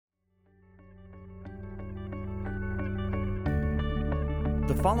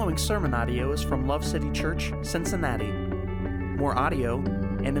The following sermon audio is from Love City Church, Cincinnati. More audio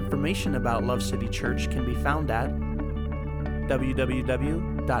and information about Love City Church can be found at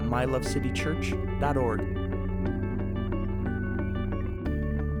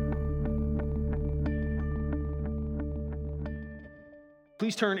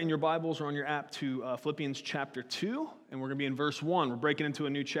Please turn in your Bibles or on your app to Philippians chapter 2, and we're going to be in verse 1. We're breaking into a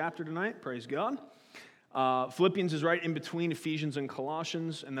new chapter tonight, praise God. Philippians is right in between Ephesians and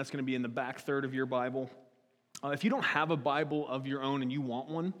Colossians, and that's going to be in the back third of your Bible. If you don't have a Bible of your own and you want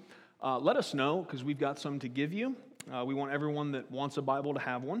one, let us know, because we've got some to give you. We want everyone that wants a Bible to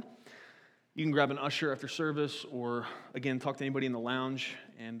have one. You can grab an usher after service, or again, talk to anybody in the lounge,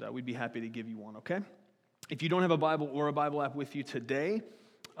 and we'd be happy to give you one, okay? If you don't have a Bible or a Bible app with you today,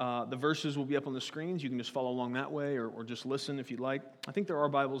 the verses will be up on the screens. You can just follow along that way or just listen if you'd like. I think there are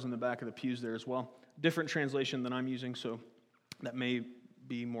Bibles in the back of the pews there as well. Different translation than I'm using, so that may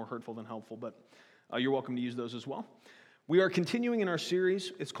be more hurtful than helpful, but you're welcome to use those as well. We are continuing in our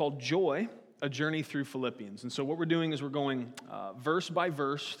series. It's called Joy, A Journey Through Philippians. And so what we're doing is we're going verse by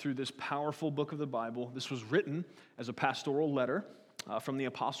verse through this powerful book of the Bible. This was written as a pastoral letter from the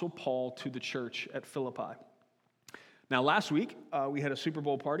Apostle Paul to the church at Philippi. Now, last week, we had a Super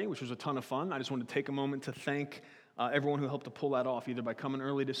Bowl party, which was a ton of fun. I just wanted to take a moment to thank everyone who helped to pull that off, either by coming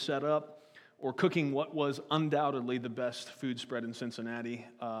early to set up or cooking what was undoubtedly the best food spread in Cincinnati.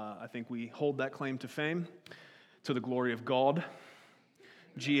 I think we hold that claim to fame, to the glory of God.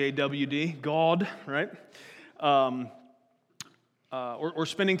 G-A-W-D, God, right? Or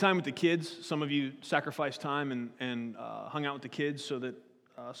spending time with the kids. Some of you sacrificed time and hung out with the kids so that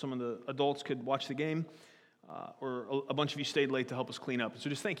some of the adults could watch the game. Or a bunch of you stayed late to help us clean up. So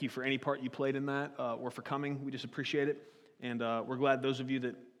just thank you for any part you played in that or for coming. We just appreciate it. And we're glad those of you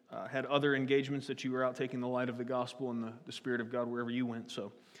that had other engagements that you were out taking the light of the gospel and the Spirit of God wherever you went.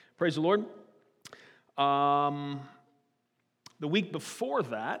 So praise the Lord. The week before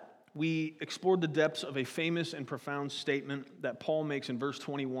that, we explored the depths of a famous and profound statement that Paul makes in verse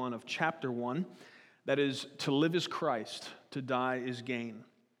 21 of chapter 1. That is, to live is Christ, to die is gain.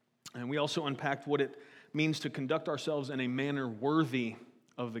 And we also unpacked what it means to conduct ourselves in a manner worthy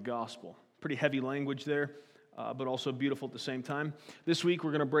of the gospel. Pretty heavy language there, but also beautiful at the same time. This week,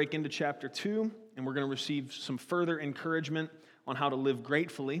 we're going to break into chapter 2, and we're going to receive some further encouragement on how to live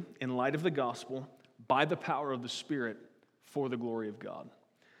gratefully in light of the gospel by the power of the Spirit for the glory of God.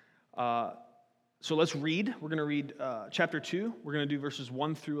 So let's read. We're going to read chapter 2. We're going to do verses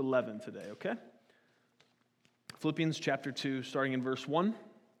 1 through 11 today, okay? Philippians chapter 2, starting in verse 1.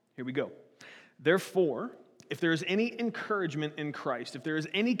 Here we go. Therefore, if there is any encouragement in Christ, if there is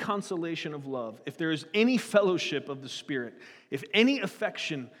any consolation of love, if there is any fellowship of the Spirit, if any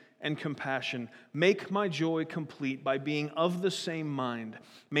affection and compassion, make my joy complete by being of the same mind,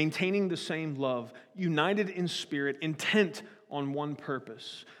 maintaining the same love, united in spirit, intent on one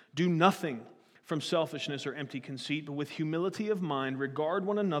purpose. Do nothing from selfishness or empty conceit, but with humility of mind, regard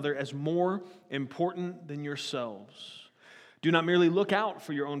one another as more important than yourselves. Do not merely look out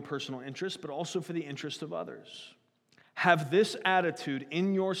for your own personal interest, but also for the interest of others. Have this attitude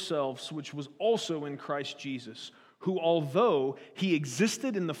in yourselves, which was also in Christ Jesus, who, although he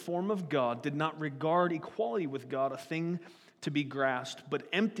existed in the form of God, did not regard equality with God a thing to be grasped, but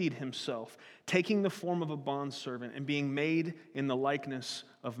emptied himself, taking the form of a bondservant and being made in the likeness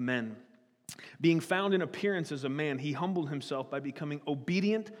of men. Being found in appearance as a man, he humbled himself by becoming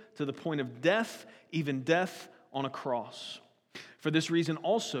obedient to the point of death, even death on a cross. For this reason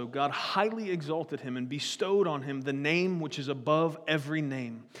also, God highly exalted him and bestowed on him the name which is above every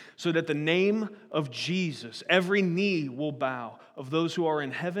name, so that the name of Jesus, every knee will bow, of those who are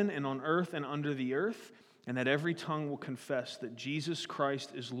in heaven and on earth and under the earth, and that every tongue will confess that Jesus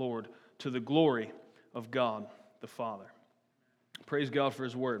Christ is Lord, to the glory of God the Father. Praise God for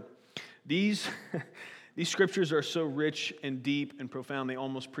his word. These scriptures are so rich and deep and profound, they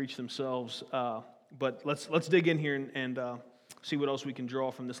almost preach themselves. But let's dig in here and see what else we can draw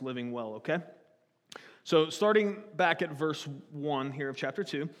from this living well, okay? So starting back at verse 1 here of chapter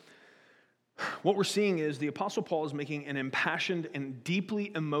 2, what we're seeing is the Apostle Paul is making an impassioned and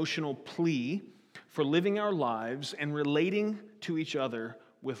deeply emotional plea for living our lives and relating to each other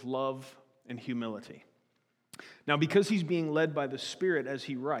with love and humility. Now, because he's being led by the Spirit as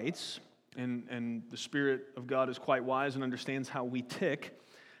he writes, and the Spirit of God is quite wise and understands how we tick,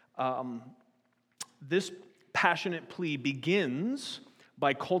 this passionate plea begins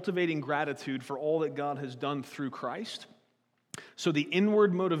by cultivating gratitude for all that God has done through Christ. So the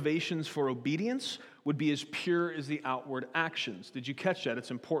inward motivations for obedience would be as pure as the outward actions. Did you catch that?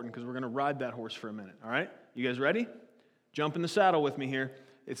 It's important because we're going to ride that horse for a minute, all right? You guys ready? jump in the saddle with me here.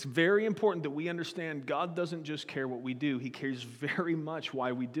 It's very important that we understand God doesn't just care what we do. He cares very much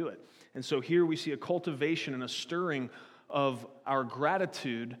why we do it. And so here we see a cultivation and a stirring of our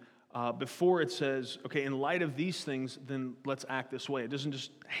gratitude before it says, okay, in light of these things, then let's act this way. It doesn't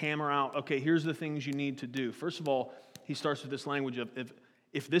just hammer out, okay, here's the things you need to do. First of all, he starts with this language of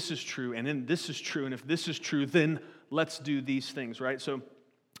if this is true, and then this is true, and if this is true, then let's do these things, right? So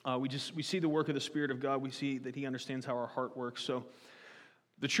we see the work of the Spirit of God. We see that he understands how our heart works. So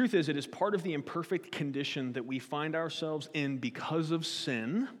the truth is, it is part of the imperfect condition that we find ourselves in because of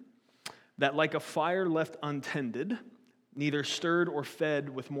sin, that like a fire left untended, neither stirred or fed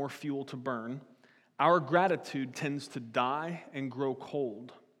with more fuel to burn, our gratitude tends to die and grow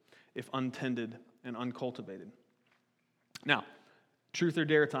cold if untended and uncultivated. Now, truth or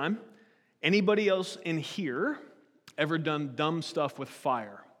dare time. Anybody else in here ever done dumb stuff with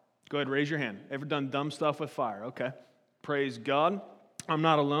fire? Go ahead, raise your hand. Ever done dumb stuff with fire? Okay. Praise God. I'm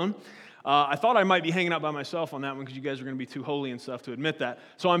not alone. I thought I might be hanging out by myself on that one because you guys are going to be too holy and stuff to admit that.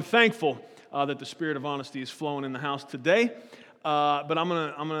 So I'm thankful that the spirit of honesty is flowing in the house today. But I'm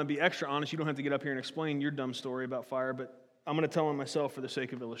gonna be extra honest. You don't have to get up here and explain your dumb story about fire, but I'm going to tell it myself for the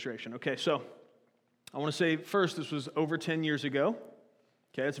sake of illustration. Okay, so I want to say first, this was over 10 years ago.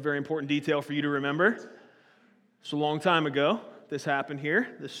 Okay, that's a very important detail for you to remember. It's a long time ago. This happened here,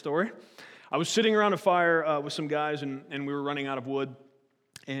 this story. I was sitting around a fire with some guys, and we were running out of wood.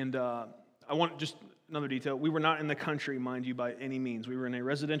 And I want just another detail. We were not in the country, mind you, by any means. We were in a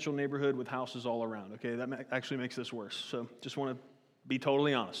residential neighborhood with houses all around. Okay, that actually makes this worse. So just want to be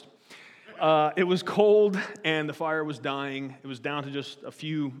totally honest. It was cold, and the fire was dying. It was down to just a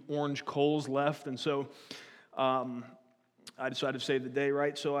few orange coals left. And so I decided to save the day,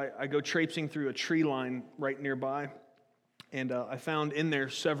 right? So I go traipsing through a tree line right nearby. And I found in there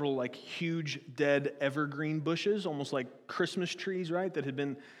several like huge dead evergreen bushes, almost like Christmas trees, right? That had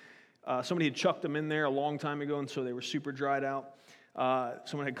been, somebody had chucked them in there a long time ago, and so they were super dried out.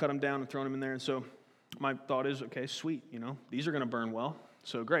 Someone had cut them down and thrown them in there, and so my thought is, okay, sweet, these are going to burn well.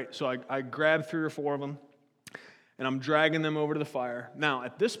 So great. So I grabbed 3 or 4 of them, and I'm dragging them over to the fire. Now,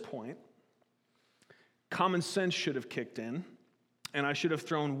 at this point, common sense should have kicked in. And I should have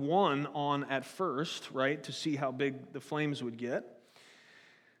thrown one on at first, right, to see how big the flames would get.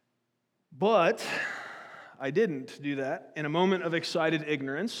 But I didn't do that. In a moment of excited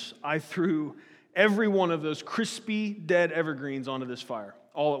ignorance, I threw every one of those crispy, dead evergreens onto this fire,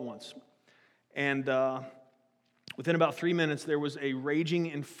 all at once. And within about 3 minutes, there was a raging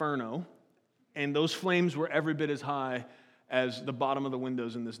inferno, and those flames were every bit as high as the bottom of the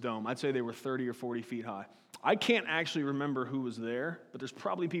windows in this dome. I'd say they were 30 or 40 feet high. I can't actually remember who was there, but there's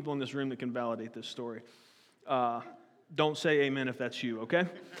probably people in this room that can validate this story. Don't say amen if that's you, okay?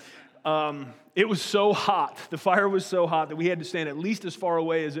 It was so hot. The fire was so hot that we had to stand at least as far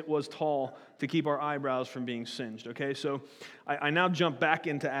away as it was tall to keep our eyebrows from being singed, okay? So I now jump back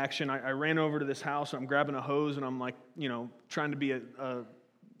into action. I ran over to this house, and I'm grabbing a hose, and I'm like, trying to be a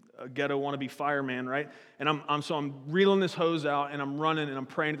ghetto wannabe fireman, right? And I'm reeling this hose out, and I'm running, and I'm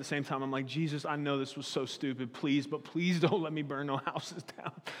praying at the same time. I'm like, Jesus, I know this was so stupid, please, but please don't let me burn no houses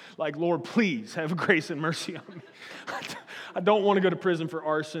down. Like, Lord, please have grace and mercy on me. I don't want to go to prison for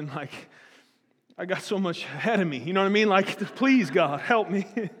arson. Like, I got so much ahead of me. You know what I mean? Like, please, God, help me.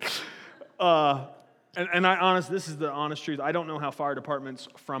 This is the honest truth. I don't know how fire departments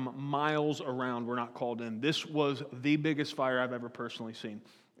from miles around were not called in. This was the biggest fire I've ever personally seen.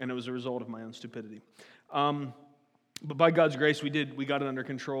 And it was a result of my own stupidity. But by God's grace, we got it under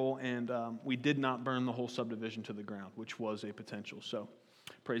control, and we did not burn the whole subdivision to the ground, which was a potential. So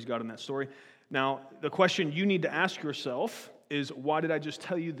praise God in that story. Now, the question you need to ask yourself is, why did I just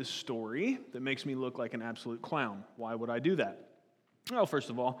tell you this story that makes me look like an absolute clown? Why would I do that? Well, first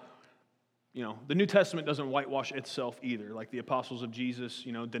of all, the New Testament doesn't whitewash itself either. Like the apostles of Jesus,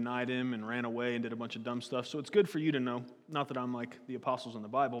 denied him and ran away and did a bunch of dumb stuff. So it's good for you to know, not that I'm like the apostles in the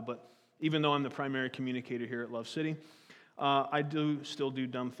Bible, but even though I'm the primary communicator here at Love City, I do still do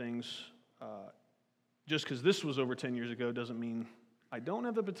dumb things. Just because this was over 10 years ago doesn't mean I don't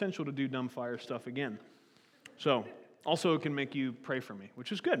have the potential to do dumb fire stuff again. So also it can make you pray for me,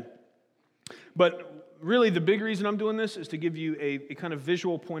 which is good. But really, the big reason I'm doing this is to give you a kind of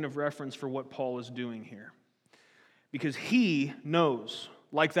visual point of reference for what Paul is doing here. Because he knows,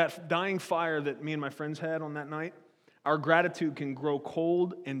 like that dying fire that me and my friends had on that night, our gratitude can grow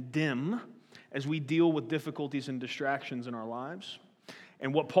cold and dim as we deal with difficulties and distractions in our lives.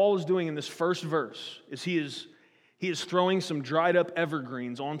 And what Paul is doing in this first verse is he is throwing some dried up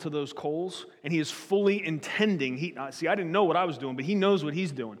evergreens onto those coals, and he is fully intending, I didn't know what I was doing, but he knows what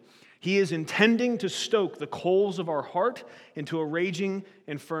he's doing. He is intending to stoke the coals of our heart into a raging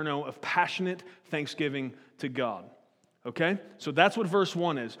inferno of passionate thanksgiving to God. Okay? So that's what verse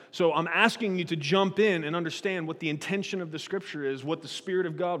 1 is. So I'm asking you to jump in and understand what the intention of the Scripture is, what the Spirit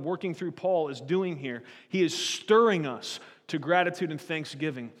of God working through Paul is doing here. He is stirring us to gratitude and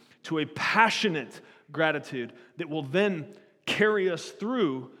thanksgiving, to a passionate gratitude that will then carry us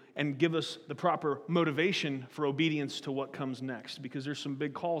through and give us the proper motivation for obedience to what comes next, because there's some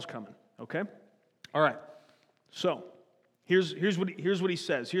big calls coming, okay? All right, so here's what he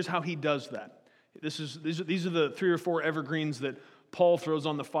says. Here's how he does that. These are the 3 or 4 evergreens that Paul throws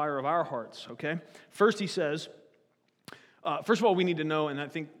on the fire of our hearts, okay? First he says, first of all, we need to know, and I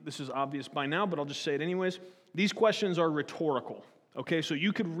think this is obvious by now, but I'll just say it anyways, these questions are rhetorical, okay? So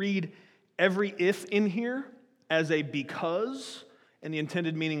you could read every if in here as a because, and the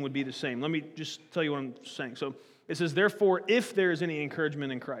intended meaning would be the same. Let me just tell you what I'm saying. So it says, therefore, if there is any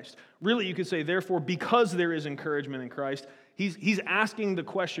encouragement in Christ. Really, you could say, therefore, because there is encouragement in Christ. He's asking the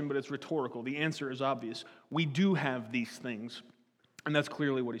question, but it's rhetorical. The answer is obvious. We do have these things, and that's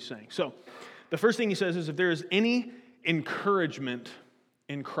clearly what he's saying. So the first thing he says is, if there is any encouragement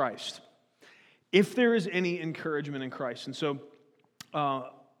in Christ. If there is any encouragement in Christ. And so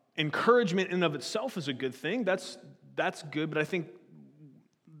encouragement in and of itself is a good thing. That's good, but I think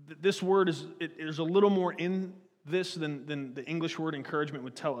this word there's a little more in this than the English word encouragement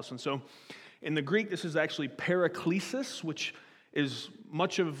would tell us. And so in the Greek, this is actually paraklesis, which is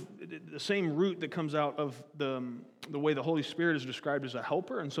much of the same root that comes out of the way the Holy Spirit is described as a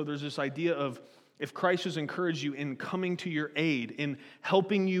helper. And so there's this idea of, if Christ has encouraged you in coming to your aid, in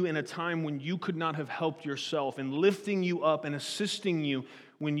helping you in a time when you could not have helped yourself, in lifting you up and assisting you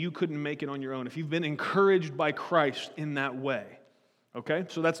when you couldn't make it on your own, if you've been encouraged by Christ in that way. Okay,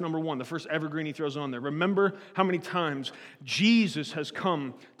 so that's number 1, the first evergreen he throws on there. Remember how many times Jesus has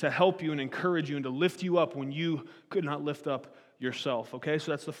come to help you and encourage you and to lift you up when you could not lift up yourself. Okay,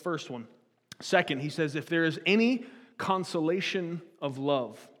 so that's the first one. Second, he says, if there is any consolation of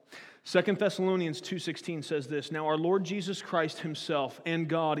love. 2 Thessalonians 2:16 says this, now our Lord Jesus Christ himself and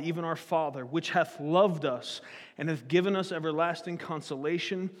God, even our Father, which hath loved us and hath given us everlasting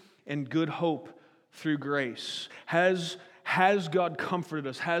consolation and good hope through grace. Has God comforted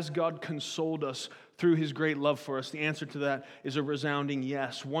us? Has God consoled us through his great love for us? The answer to that is a resounding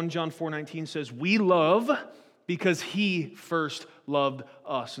yes. 1 John 4:19 says, we love because he first loved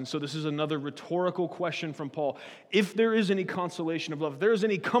us. And so this is another rhetorical question from Paul. If there is any consolation of love, if there is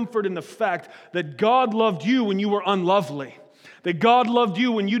any comfort in the fact that God loved you when you were unlovely, that God loved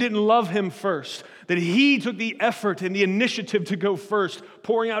you when you didn't love him first, that he took the effort and the initiative to go first,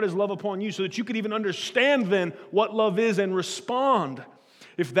 pouring out his love upon you so that you could even understand then what love is and respond.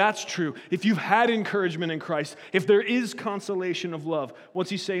 If that's true, if you've had encouragement in Christ, if there is consolation of love, what's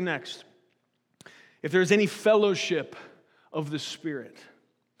he say next? If there's any fellowship of the Spirit,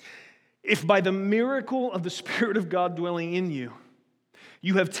 if by the miracle of the Spirit of God dwelling in you,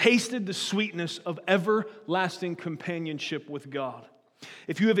 you have tasted the sweetness of everlasting companionship with God.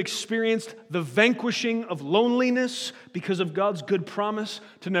 If you have experienced the vanquishing of loneliness because of God's good promise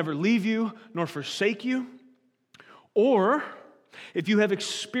to never leave you nor forsake you, or if you have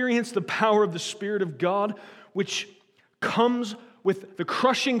experienced the power of the Spirit of God, which comes with the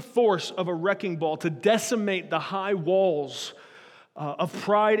crushing force of a wrecking ball to decimate the high walls of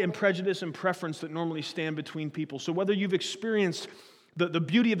pride and prejudice and preference that normally stand between people. So whether you've experienced the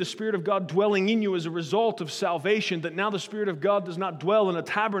beauty of the Spirit of God dwelling in you as a result of salvation, that now the Spirit of God does not dwell in a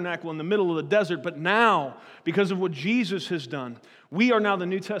tabernacle in the middle of the desert, but now, because of what Jesus has done, we are now the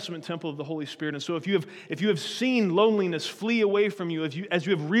New Testament temple of the Holy Spirit. And so if you have seen loneliness flee away from you, as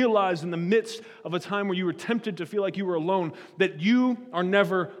you have realized in the midst of a time where you were tempted to feel like you were alone, that you are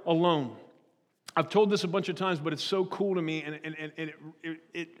never alone. I've told this a bunch of times, but it's so cool to me, and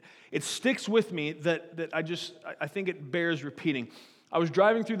it sticks with me that I think it bears repeating. I was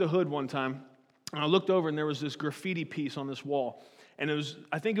driving through the hood one time, and I looked over, and there was this graffiti piece on this wall. And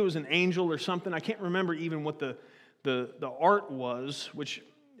I think it was an angel or something. I can't remember even what the art was, which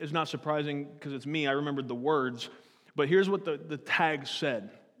is not surprising because it's me. I remembered the words. But here's what the tag said.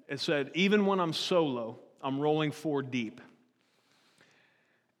 It said, even when I'm solo, I'm rolling 4 deep.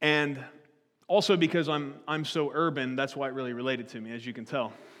 And also because I'm so urban, that's why it really related to me, as you can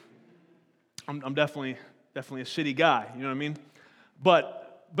tell. I'm definitely a city guy, you know what I mean?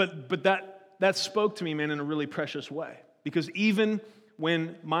 But that spoke to me, man, in a really precious way. Because even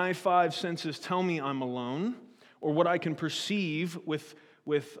when my 5 senses tell me I'm alone, or what I can perceive with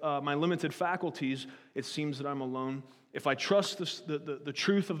my limited faculties, it seems that I'm alone. If I trust the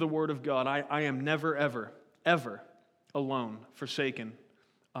truth of the Word of God, I am never, ever, ever alone, forsaken,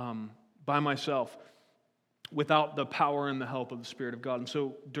 by myself without the power and the help of the Spirit of God. And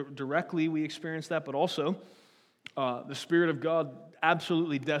so directly we experience that, but also the Spirit of God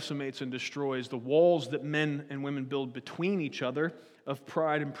absolutely decimates and destroys the walls that men and women build between each other of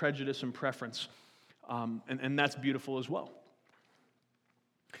pride and prejudice and preference. And that's beautiful as well.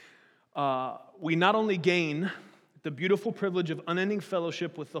 We not only gain the beautiful privilege of unending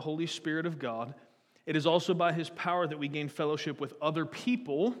fellowship with the Holy Spirit of God, it is also by His power that we gain fellowship with other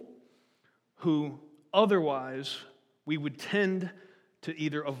people who otherwise we would tend to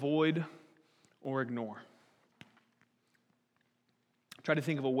either avoid or ignore. Try to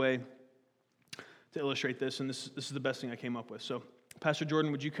think of a way to illustrate this, and this is the best thing I came up with. So, Pastor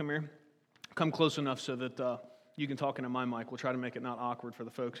Jordan, would you come here? Come close enough so that you can talk into my mic. We'll try to make it not awkward for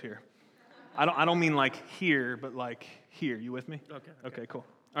the folks here. I don't mean like here, but like here. You with me? Okay, cool.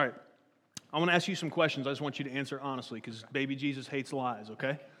 All right. I want to ask you some questions. I just want you to answer honestly, because baby Jesus hates lies,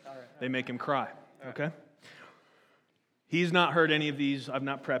 okay? All right. They make him cry, okay? He's not heard any of these. I've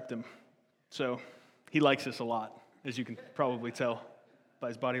not prepped him. So he likes this a lot, as you can probably tell by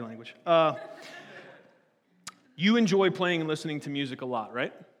his body language. You enjoy playing and listening to music a lot,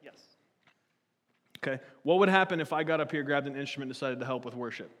 right? Yes. Okay. What would happen if I got up here, grabbed an instrument, and decided to help with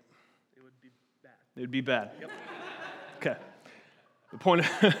worship? It would be bad. It would be bad. Yep. Okay. The point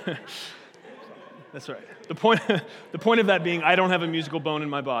that's right. The point of that being, I don't have a musical bone in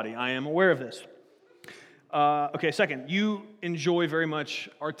my body. I am aware of this. Okay, second, you enjoy very much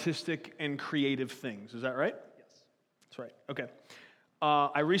artistic and creative things. Is that right? Yes. That's right. Okay.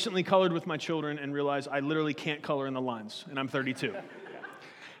 I recently colored with my children and realized I literally can't color in the lines, and I'm 32.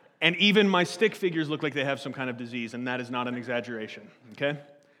 And even my stick figures look like they have some kind of disease, and that is not an exaggeration, okay?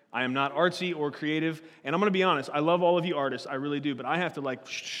 I am not artsy or creative, and I'm going to be honest, I love all of you artists, I really do, but I have to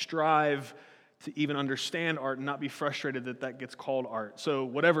strive to even understand art and not be frustrated that gets called art. So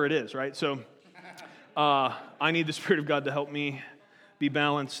whatever it is, right? So I need the Spirit of God to help me be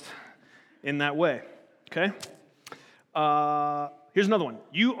balanced in that way, okay? Here's another one.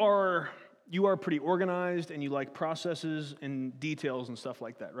 You are pretty organized and you like processes and details and stuff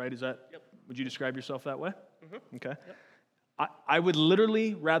like that, right? Yep. Would you describe yourself that way? Mm-hmm. Okay. Yep. I would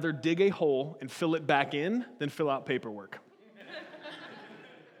literally rather dig a hole and fill it back in than fill out paperwork.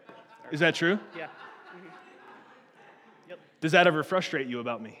 Is that true? Yeah. Mm-hmm. Yep. Does that ever frustrate you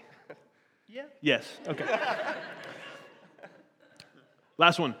about me? Yeah. Yes. Okay.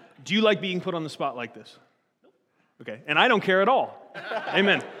 Last one. Do you like being put on the spot like this? Okay, and I don't care at all.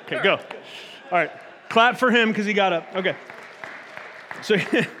 Amen. Okay, go. All right, clap for him because he got up. Okay. So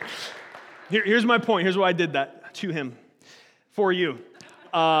here's my point. Here's why I did that to him, for you.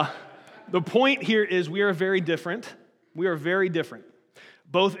 The point here is we are very different. We are very different,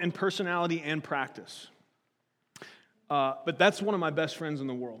 both in personality and practice. But that's one of my best friends in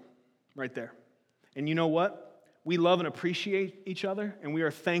the world, right there. And you know what? We love and appreciate each other, and we are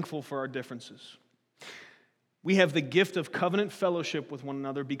thankful for our differences. We have the gift of covenant fellowship with one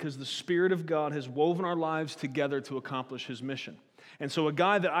another because the Spirit of God has woven our lives together to accomplish His mission. And so a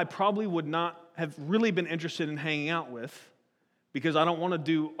guy that I probably would not have really been interested in hanging out with because I don't want to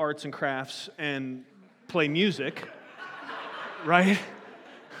do arts and crafts and play music, right?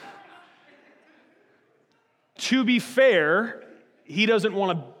 To be fair, he doesn't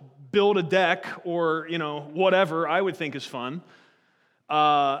want to build a deck or, whatever I would think is fun.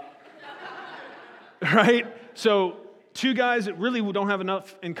 Right? So, two guys that really don't have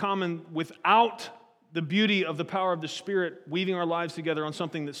enough in common without the beauty of the power of the Spirit weaving our lives together on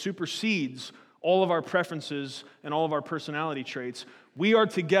something that supersedes all of our preferences and all of our personality traits. We are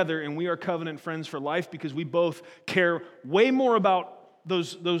together and we are covenant friends for life because we both care way more about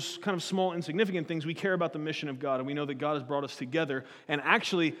those kind of small, insignificant things. We care about the mission of God, and we know that God has brought us together. And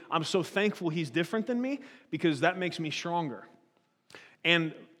actually, I'm so thankful He's different than me because that makes me stronger,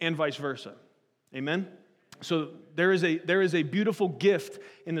 and vice versa. Amen? So there is a beautiful gift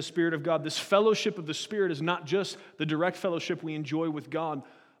in the Spirit of God. This fellowship of the Spirit is not just the direct fellowship we enjoy with God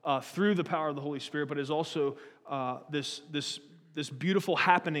through the power of the Holy Spirit, but is also this beautiful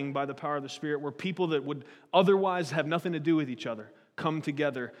happening by the power of the Spirit where people that would otherwise have nothing to do with each other come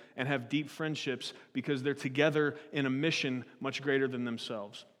together and have deep friendships because they're together in a mission much greater than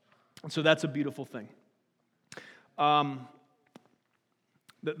themselves. And so that's a beautiful thing.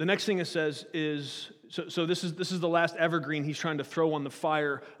 The next thing it says is, so this is the last evergreen he's trying to throw on the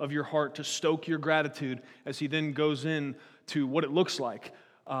fire of your heart to stoke your gratitude as he then goes in to what it looks like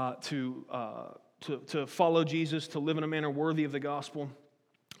to follow Jesus, to live in a manner worthy of the gospel.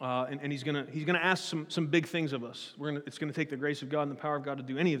 And he's gonna ask some big things of us. It's gonna take the grace of God and the power of God to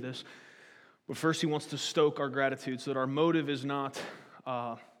do any of this. But first, he wants to stoke our gratitude so that our motive is not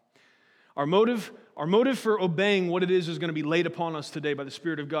Our motive for obeying what it is going to be laid upon us today by the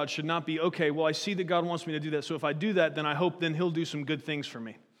Spirit of God should not be, okay, well, I see that God wants me to do that, so if I do that, then I hope then He'll do some good things for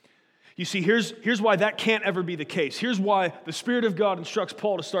me. You see, here's why that can't ever be the case. Here's why the Spirit of God instructs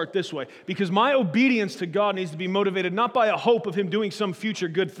Paul to start this way. Because my obedience to God needs to be motivated not by a hope of Him doing some future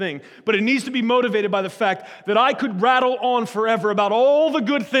good thing, but it needs to be motivated by the fact that I could rattle on forever about all the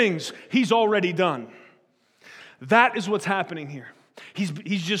good things He's already done. That is what's happening here.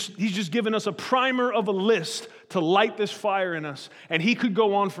 He's just given us a primer of a list to light this fire in us. And He could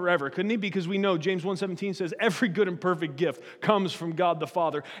go on forever, couldn't He? Because we know James 1:17 says every good and perfect gift comes from God the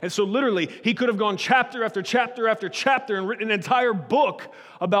Father. And so literally, He could have gone chapter after chapter after chapter and written an entire book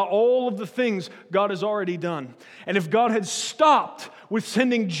about all of the things God has already done. And if God had stopped with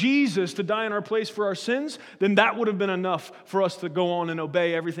sending Jesus to die in our place for our sins, then that would have been enough for us to go on and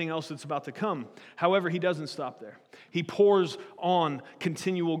obey everything else that's about to come. However, He doesn't stop there. He pours on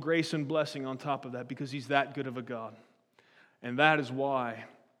continual grace and blessing on top of that because He's that good of a God. And that is why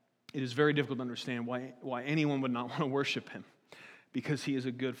it is very difficult to understand why anyone would not want to worship Him, because He is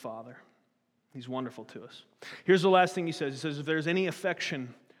a good Father. He's wonderful to us. Here's the last thing He says. He says, if there's any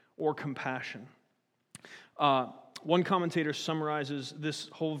affection or compassion. One commentator summarizes this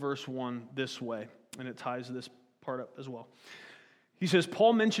whole verse 1 this way, and it ties this part up as well. He says,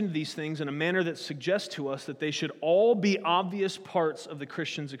 Paul mentioned these things in a manner that suggests to us that they should all be obvious parts of the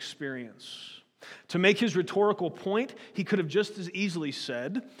Christian's experience. To make his rhetorical point, he could have just as easily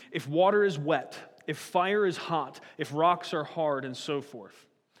said, if water is wet, if fire is hot, if rocks are hard, and so forth.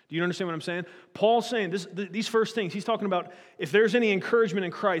 Do you understand what I'm saying? Paul's saying these first things, he's talking about if there's any encouragement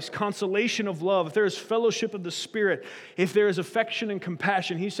in Christ, consolation of love, if there is fellowship of the Spirit, if there is affection and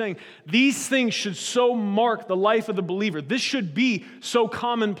compassion, he's saying these things should so mark the life of the believer. This should be so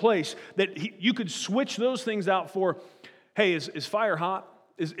commonplace that you could switch those things out for, hey, is fire hot?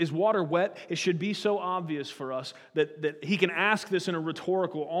 Is water wet? It should be so obvious for us that he can ask this in a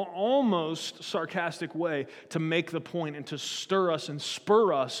rhetorical, almost sarcastic way to make the point and to stir us and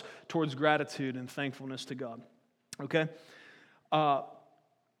spur us towards gratitude and thankfulness to God. Okay?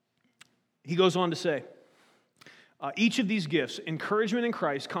 He goes on to say, each of these gifts, encouragement in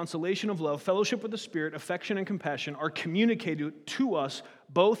Christ, consolation of love, fellowship with the Spirit, affection and compassion, are communicated to us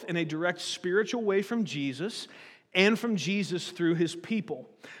both in a direct spiritual way from Jesus and from Jesus through His people.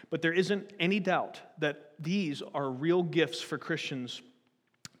 But there isn't any doubt that these are real gifts for Christians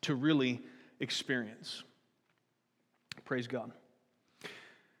to really experience. Praise God.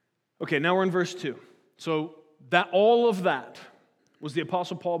 Okay, now we're in verse 2. So all of that was the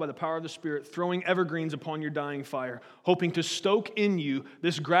Apostle Paul, by the power of the Spirit, throwing evergreens upon your dying fire, hoping to stoke in you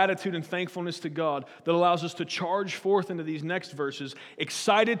this gratitude and thankfulness to God that allows us to charge forth into these next verses,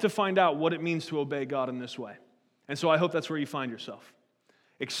 excited to find out what it means to obey God in this way. And so I hope that's where you find yourself.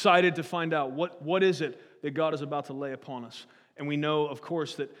 Excited to find out what is it that God is about to lay upon us. And we know, of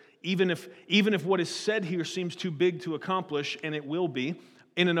course, that even if what is said here seems too big to accomplish, and it will be,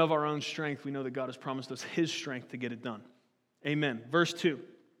 in and of our own strength, we know that God has promised us His strength to get it done. Amen. Verse 2.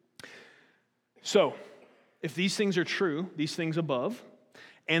 So, if these things are true, these things above,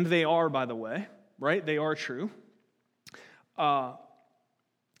 and they are, by the way, right? They are true.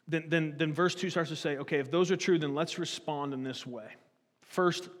 Then verse 2 starts to say, okay, if those are true, then let's respond in this way.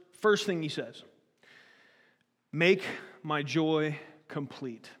 First thing he says, make my joy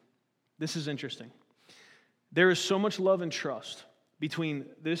complete. This is interesting. There is so much love and trust between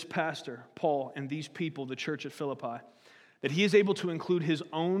this pastor, Paul, and these people, the church at Philippi, that he is able to include his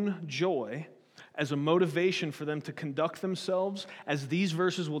own joy as a motivation for them to conduct themselves as these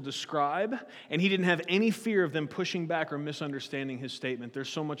verses will describe, and he didn't have any fear of them pushing back or misunderstanding his statement. There's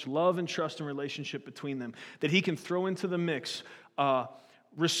so much love and trust and relationship between them that he can throw into the mix,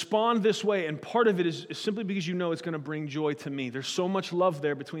 respond this way, and part of it is simply because you know it's going to bring joy to me. There's so much love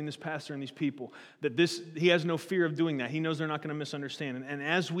there between this pastor and these people that he has no fear of doing that. He knows they're not going to misunderstand. And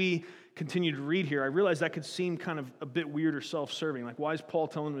as we continue to read here, I realize that could seem kind of a bit weird or self-serving. Like, why is Paul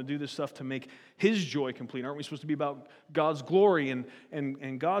telling them to do this stuff to make his joy complete? Aren't we supposed to be about God's glory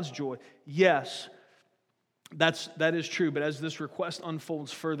and God's joy? Yes, that is true, but as this request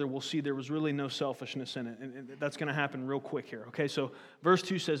unfolds further, we'll see there was really no selfishness in it, and that's going to happen real quick here. Okay, so verse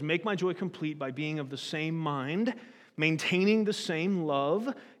 2 says, make my joy complete by being of the same mind, maintaining the same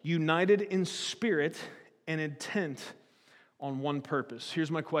love, united in spirit and intent on one purpose.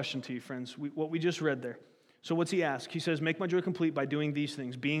 Here's my question to you, friends, what we just read there. So what's he ask? He says, make my joy complete by doing these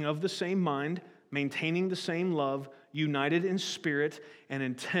things, being of the same mind, maintaining the same love, united in spirit and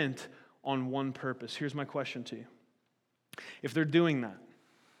intent on one purpose. Here's my question to you. If they're doing that,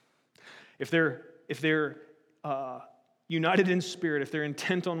 if they're united in spirit, if they're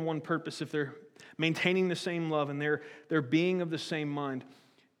intent on one purpose, if they're maintaining the same love and they're being of the same mind,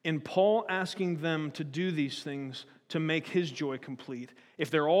 in Paul asking them to do these things to make his joy complete, if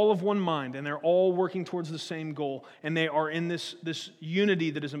they're all of one mind and they're all working towards the same goal and they are in this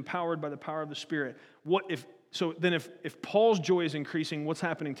unity that is empowered by the power of the Spirit, if Paul's joy is increasing, what's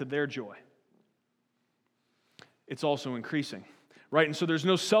happening to their joy? It's also increasing, right? And so there's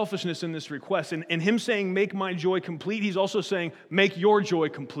no selfishness in this request. And him saying, make my joy complete, he's also saying, make your joy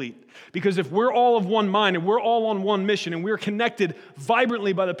complete. Because if we're all of one mind and we're all on one mission and we're connected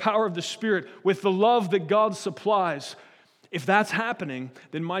vibrantly by the power of the Spirit with the love that God supplies, if that's happening,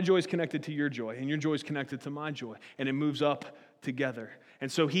 then my joy is connected to your joy and your joy is connected to my joy. And it moves up together.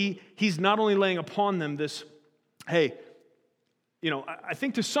 And so he's not only laying upon them this, hey, I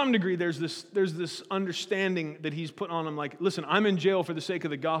think to some degree there's this understanding that he's put on them, like, listen, I'm in jail for the sake of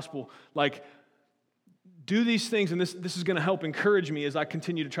the gospel. Like, do these things, and this is going to help encourage me as I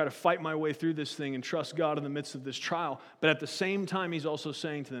continue to try to fight my way through this thing and trust God in the midst of this trial. But at the same time, he's also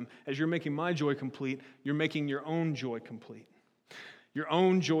saying to them, as you're making my joy complete, you're making your own joy complete. Your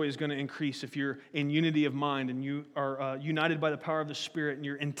own joy is going to increase if you're in unity of mind and you are united by the power of the Spirit and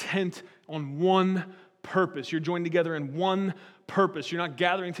you're intent on one purpose. You're joined together in one purpose. You're not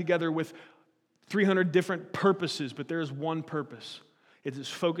gathering together with 300 different purposes, but there is one purpose. It is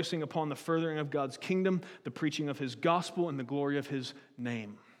focusing upon the furthering of God's kingdom, the preaching of His gospel, and the glory of His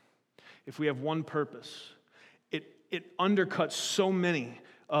name. If we have one purpose, it undercuts so many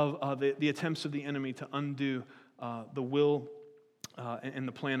of the attempts of the enemy to undo the will and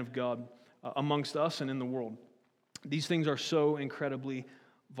the plan of God amongst us and in the world. These things are so incredibly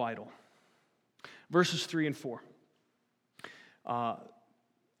vital. Verses 3 and 4.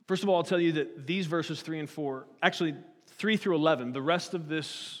 First of all, I'll tell you that these verses 3 and 4, actually 3 through 11, the rest of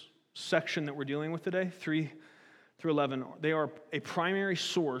this section that we're dealing with today, 3 through 11, they are a primary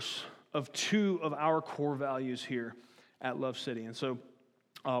source of two of our core values here at Love City. And so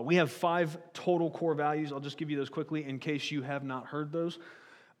we have 5 total core values. I'll just give you those quickly in case you have not heard those.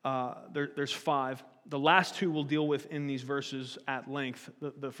 There's 5. The last 2 we'll deal with in these verses at length.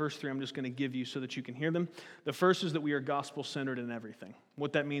 The first 3 I'm just going to give you so that you can hear them. The first is that we are gospel-centered in everything.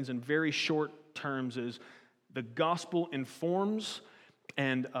 What that means in very short terms is the gospel informs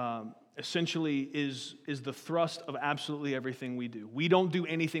and essentially is the thrust of absolutely everything we do. We don't do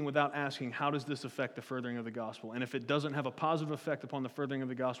anything without asking, how does this affect the furthering of the gospel? And if it doesn't have a positive effect upon the furthering of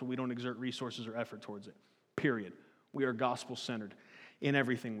the gospel, we don't exert resources or effort towards it. Period. We are gospel-centered in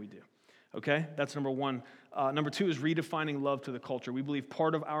everything we do. Okay? That's number 1. Number 2 is redefining love to the culture. We believe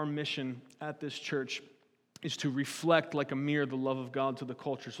part of our mission at this church is to reflect like a mirror the love of God to the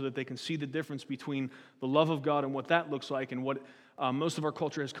culture so that they can see the difference between the love of God and what that looks like and what most of our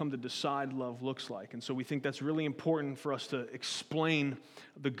culture has come to decide love looks like. And so we think that's really important for us to explain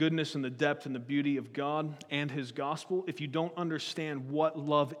the goodness and the depth and the beauty of God and His gospel. If you don't understand what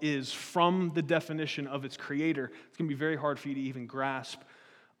love is from the definition of its creator, it's going to be very hard for you to even grasp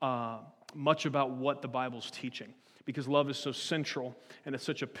much about what the Bible's teaching, because love is so central and it's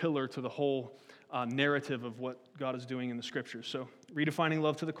such a pillar to the whole narrative of what God is doing in the Scriptures. So redefining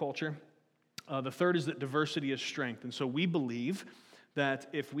love to the culture. The third is that diversity is strength. And so we believe that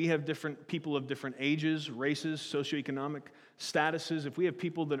if we have different people of different ages, races, socioeconomic statuses, if we have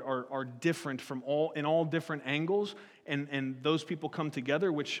people that are different in all different angles, and those people come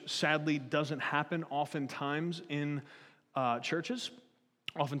together, which sadly doesn't happen oftentimes in churches.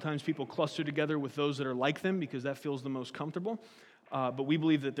 Oftentimes people cluster together with those that are like them because that feels the most comfortable. But we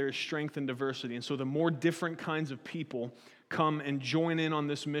believe that there is strength in diversity. And so the more different kinds of people come and join in on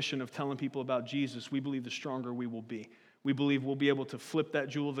this mission of telling people about Jesus, we believe the stronger we will be. We believe we'll be able to flip that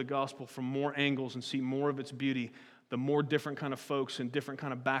jewel of the gospel from more angles and see more of its beauty, the more different kind of folks and different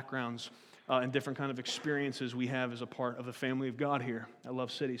kind of backgrounds and different kind of experiences we have as a part of the family of God here at Love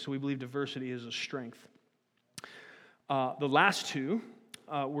City. So we believe diversity is a strength. The last 2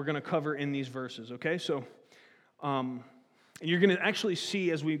 we're going to cover in these verses, okay? So and you're going to actually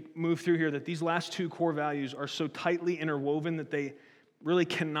see as we move through here that these last 2 core values are so tightly interwoven that they really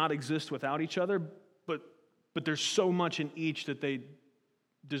cannot exist without each other, but there's so much in each that they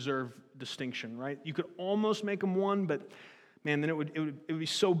deserve distinction, right? You could almost make them one, but man, then it would be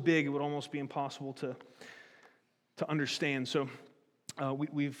so big it would almost be impossible to understand. So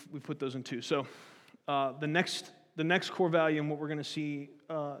we've put those in 2. So the next core value and what we're going to see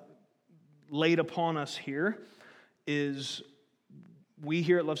laid upon us here is we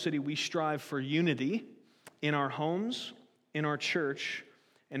here at Love City, we strive for unity in our homes, in our church,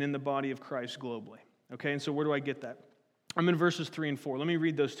 and in the body of Christ globally. Okay, and so where do I get that? I'm in verses 3 and 4. Let me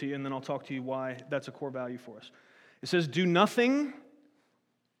read those to you, and then I'll talk to you why that's a core value for us. It says, do nothing.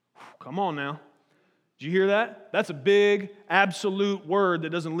 Come on now. Did you hear that? That's a big, absolute word that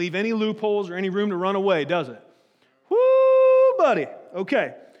doesn't leave any loopholes or any room to run away, does it? Woo, buddy.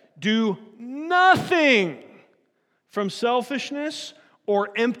 Okay. Do nothing from selfishness or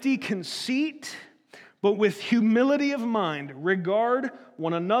empty conceit, but with humility of mind, regard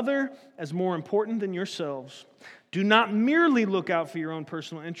one another as more important than yourselves. Do not merely look out for your own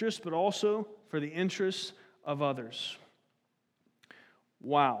personal interests, but also for the interests of others.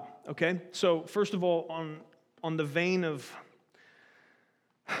 Wow. Okay. So first of all, on the vein of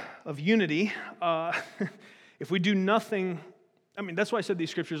unity, if we do nothing, I mean, that's why I said these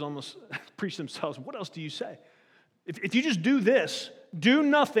scriptures almost preach themselves. What else do you say? If you just do this, do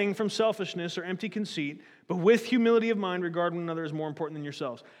nothing from selfishness or empty conceit, but with humility of mind, regard one another as more important than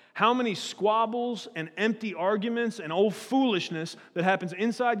yourselves. How many squabbles and empty arguments and old foolishness that happens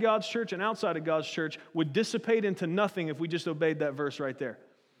inside God's church and outside of God's church would dissipate into nothing if we just obeyed that verse right there?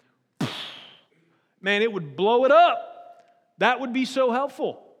 Man, it would blow it up. That would be so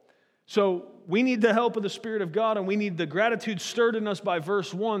helpful. So we need the help of the Spirit of God, and we need the gratitude stirred in us by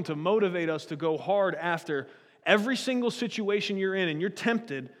verse 1 to motivate us to go hard after every single situation you're in, and you're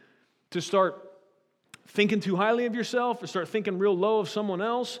tempted to start thinking too highly of yourself or start thinking real low of someone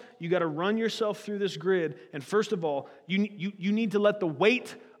else. You got to run yourself through this grid. And first of all, you need to let the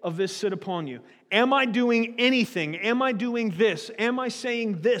weight of this sit upon you. Am I doing anything? Am I doing this? Am I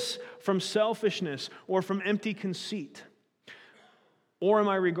saying this from selfishness or from empty conceit? Or am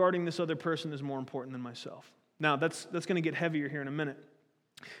I regarding this other person as more important than myself? Now, that's going to get heavier here in a minute.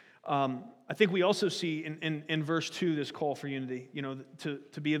 I think we also see in verse 2 this call for unity,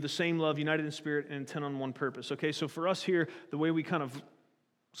 to be of the same love, united in spirit, and intent on one purpose. Okay, so for us here, the way we kind of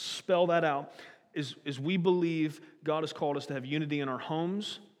spell that out is we believe God has called us to have unity in our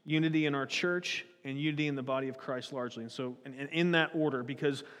homes, unity in our church, and unity in the body of Christ largely. And so in that order,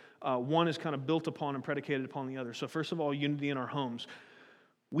 because one is kind of built upon and predicated upon the other. So first of all, unity in our homes.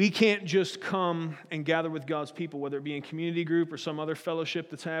 We can't just come and gather with God's people, whether it be in community group or some other fellowship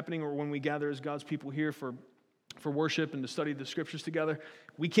that's happening, or when we gather as God's people here for worship and to study the scriptures together.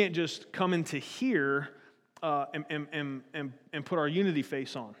 We can't just come into here and put our unity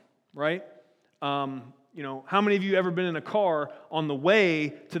face on, right? How many of you ever been in a car on the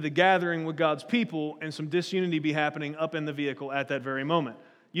way to the gathering with God's people and some disunity be happening up in the vehicle at that very moment?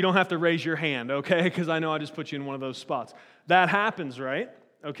 You don't have to raise your hand, okay? Because I know I just put you in one of those spots. That happens, right?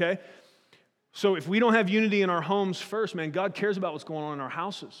 Okay? So if we don't have unity in our homes first, man, God cares about what's going on in our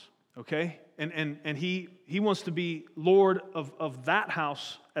houses, okay? And He wants to be Lord of that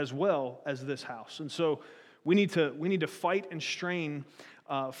house as well as this house. And so we need to fight and strain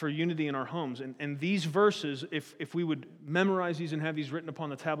for unity in our homes. And these verses, if we would memorize these and have these written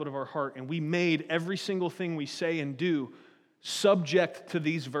upon the tablet of our heart, and we made every single thing we say and do subject to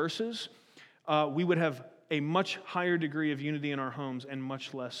these verses, we would have a much higher degree of unity in our homes and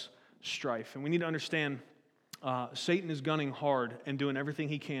much less strife. And we need to understand Satan is gunning hard and doing everything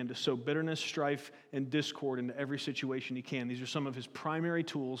he can to sow bitterness, strife, and discord into every situation he can. These are some of his primary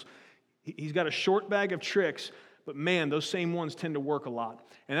tools. He's got a short bag of tricks, but man, those same ones tend to work a lot.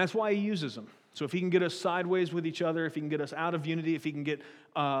 And that's why he uses them. So if he can get us sideways with each other, if he can get us out of unity, if he can get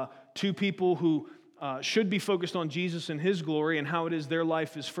two people who should be focused on Jesus and His glory and how it is their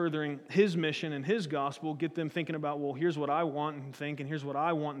life is furthering His mission and His gospel, get them thinking about, well, here's what I want and think, and here's what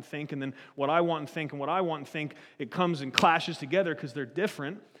I want and think, and then what I want and think, and what I want and think, it comes and clashes together because they're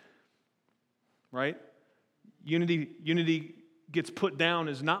different, right? Unity gets put down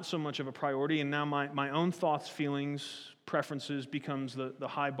as not so much of a priority, and now my own thoughts, feelings, preferences becomes the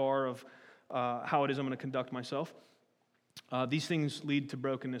high bar of how it is I'm going to conduct myself. These things lead to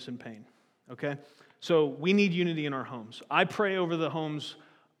brokenness and pain, okay? So we need unity in our homes. I pray over the homes,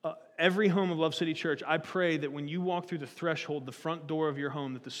 every home of Love City Church, I pray that when you walk through the threshold, the front door of your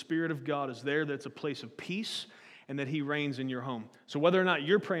home, that the Spirit of God is there, that it's a place of peace, and that He reigns in your home. So whether or not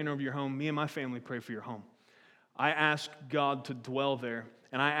you're praying over your home, me and my family pray for your home. I ask God to dwell there,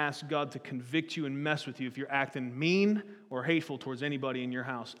 and I ask God to convict you and mess with you if you're acting mean or hateful towards anybody in your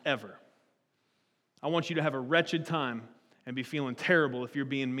house, ever. I want you to have a wretched time and be feeling terrible if you're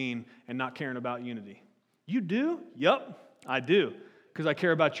being mean and not caring about unity. You do? Yep, I do, because I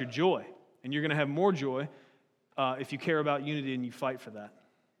care about your joy. And you're going to have more joy if you care about unity and you fight for that.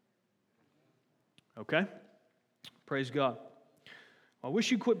 Okay? Praise God. I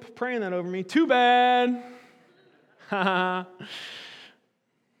wish you quit praying that over me. Too bad.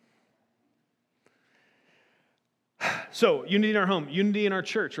 So, unity in our home, unity in our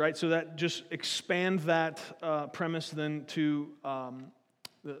church, right? So that just expand that premise then to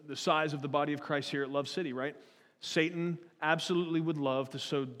the size of the body of Christ here at Love City, right? Satan absolutely would love to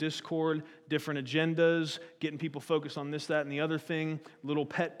sow discord, different agendas, getting people focused on this, that, and the other thing, little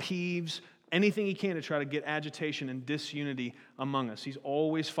pet peeves, anything he can to try to get agitation and disunity among us. He's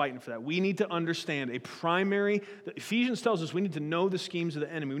always fighting for that. We need to understand Ephesians tells us we need to know the schemes of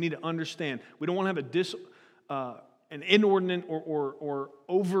the enemy. We need to understand. We don't want to have an inordinate or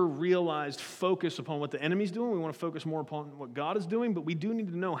over-realized focus upon what the enemy's doing. We want to focus more upon what God is doing, but we do need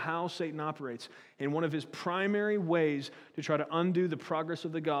to know how Satan operates. And one of his primary ways to try to undo the progress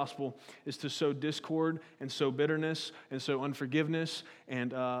of the gospel is to sow discord and sow bitterness and sow unforgiveness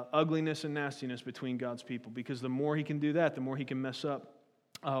and ugliness and nastiness between God's people. Because the more he can do that, the more he can mess up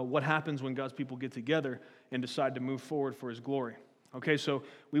what happens when God's people get together and decide to move forward for his glory. Okay, so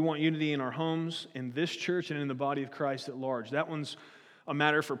we want unity in our homes, in this church, and in the body of Christ at large. That one's a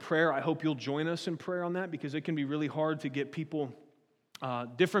matter for prayer. I hope you'll join us in prayer on that, because it can be really hard to get people,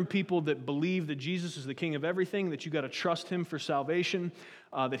 different people that believe that Jesus is the King of everything, that you got to trust him for salvation,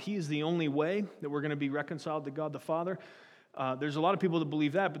 that he is the only way that we're going to be reconciled to God the Father. There's a lot of people that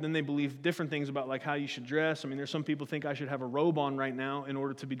believe that, but then they believe different things about like how you should dress. I mean, there's some people think I should have a robe on right now in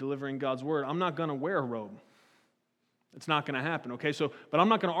order to be delivering God's word. I'm not going to wear a robe. It's not going to happen, okay? But I'm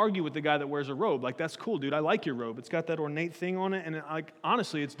not going to argue with the guy that wears a robe. Like, that's cool, dude. I like your robe. It's got that ornate thing on it, and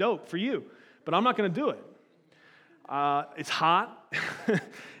honestly, it's dope for you. But I'm not going to do it. It's hot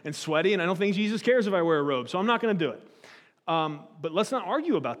and sweaty, and I don't think Jesus cares if I wear a robe, so I'm not going to do it. But let's not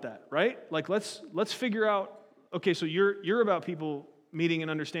argue about that, right? Like, let's figure out, okay, so you're about people meeting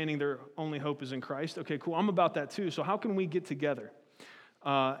and understanding their only hope is in Christ. Okay, cool. I'm about that too. So how can we get together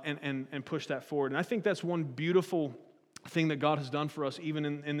and push that forward? And I think that's one beautiful thing that God has done for us even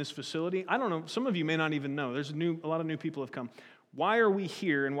in this facility. I don't know, some of you may not even know. There's a lot of new people have come. Why are we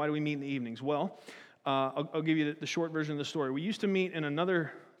here and why do we meet in the evenings? Well, I'll give you the short version of the story. We used to meet in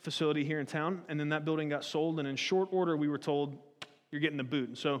another facility here in town, and then that building got sold, and in short order we were told, you're getting the boot.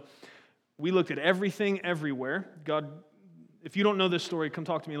 And so we looked at everything everywhere. God, if you don't know this story, come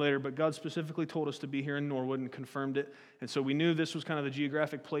talk to me later, but God specifically told us to be here in Norwood and confirmed it. And so we knew this was kind of the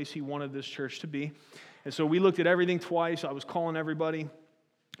geographic place he wanted this church to be. And so we looked at everything twice. I was calling everybody,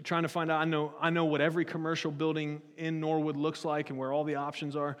 trying to find out. I know what every commercial building in Norwood looks like and where all the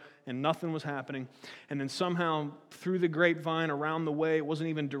options are, and nothing was happening. And then somehow, through the grapevine, around the way, it wasn't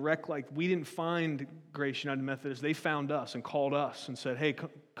even direct, like we didn't find Grace United Methodist. They found us and called us and said, hey,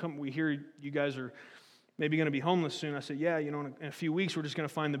 come, we hear you guys are maybe going to be homeless soon. I said, yeah, in a few weeks, we're just going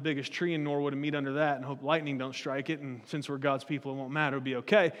to find the biggest tree in Norwood and meet under that and hope lightning don't strike it. And since we're God's people, it won't matter. It'll be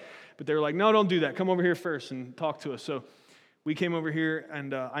okay. But they were like, no, don't do that. Come over here first and talk to us. So we came over here,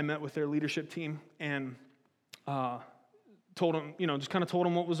 and I met with their leadership team and told them, just kind of told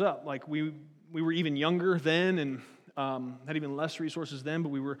them what was up. Like we were even younger then and had even less resources then, but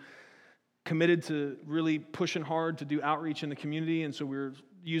we were committed to really pushing hard to do outreach in the community, and so we were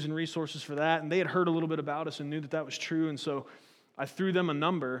using resources for that, and they had heard a little bit about us and knew that was true, and so I threw them a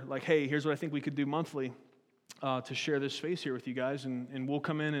number, like, hey, here's what I think we could do monthly to share this space here with you guys, and we'll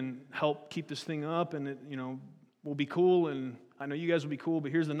come in and help keep this thing up, and we'll be cool, and I know you guys will be cool, but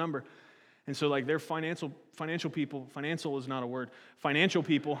here's the number. And so like their financial people, financial is not a word,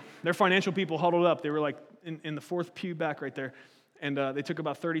 their financial people huddled up. They were like in the fourth pew back right there, and they took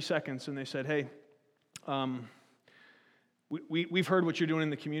about 30 seconds, and they said, hey, we've heard what you're doing in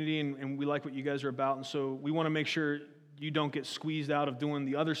the community, and we like what you guys are about, and so we want to make sure you don't get squeezed out of doing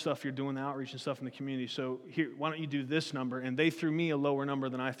the other stuff you're doing, the outreach and stuff in the community. So here, why don't you do this number? And they threw me a lower number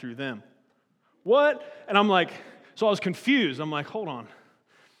than I threw them. What? And I'm like, so I was confused. I'm like, hold on.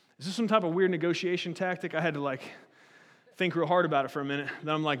 Is this some type of weird negotiation tactic? I had to think real hard about it for a minute.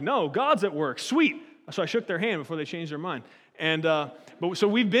 Then I'm like, no, God's at work. Sweet. So I shook their hand before they changed their mind. And so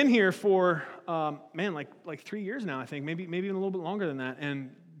we've been here for like 3 years now, I think, maybe even a little bit longer than that.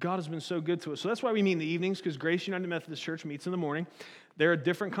 And God has been so good to us. So that's why we meet in the evenings, because Grace United Methodist Church meets in the morning. They're a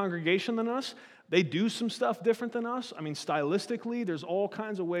different congregation than us. They do some stuff different than us. I mean, stylistically, there's all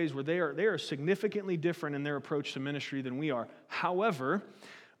kinds of ways where they are significantly different in their approach to ministry than we are. However,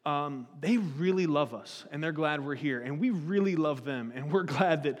 they really love us, and they're glad we're here, and we really love them, and we're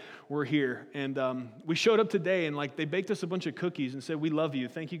glad that we're here. And we showed up today, and they baked us a bunch of cookies and said, we love you.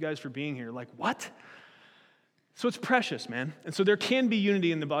 Thank you guys for being here. Like, what? So it's precious, man. And so there can be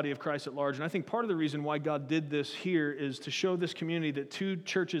unity in the body of Christ at large, and I think part of the reason why God did this here is to show this community that two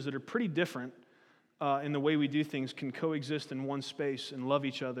churches that are pretty different in the way we do things can coexist in one space and love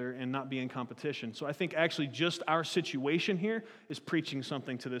each other and not be in competition. So I think actually just our situation here is preaching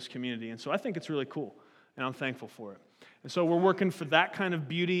something to this community. And so I think it's really cool, and I'm thankful for it. And so we're working for that kind of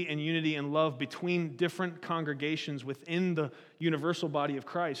beauty and unity and love between different congregations within the universal body of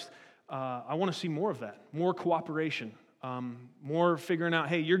Christ I want to see more of that, more cooperation, more figuring out,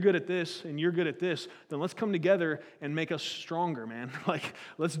 hey, you're good at this and you're good at this, then let's come together and make us stronger, man. Like,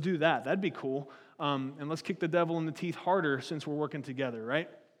 let's do that. That'd be cool. And let's kick the devil in the teeth harder since we're working together, right?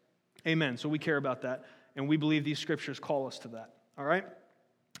 Amen. So we care about that, and we believe these scriptures call us to that, all right?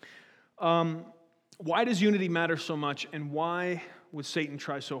 Why does unity matter so much, and why would Satan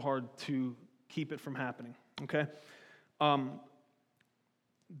try so hard to keep it from happening, okay?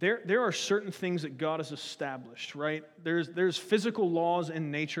 There are certain things that God has established, right? There's physical laws in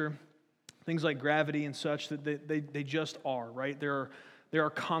nature, things like gravity and such, that they just are, right? There are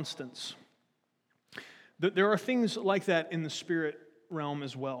constants. There are things like that in the spirit realm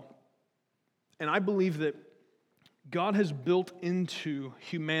as well. And I believe that God has built into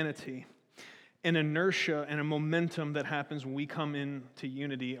humanity an inertia and a momentum that happens when we come into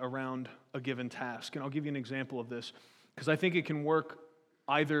unity around a given task. And I'll give you an example of this, because I think it can work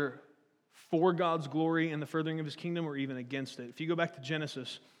either for God's glory and the furthering of His kingdom or even against it. If you go back to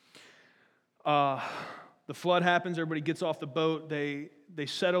Genesis, the flood happens, everybody gets off the boat, they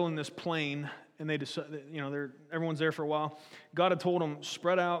settle in this plain, and they decide, everyone's there for a while. God had told them,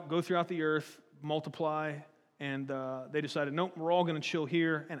 spread out, go throughout the earth, multiply, and they decided, nope, we're all going to chill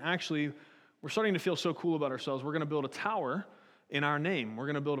here, and actually, we're starting to feel so cool about ourselves, we're going to build a tower in our name. We're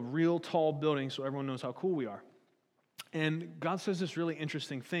going to build a real tall building so everyone knows how cool we are. And God says this really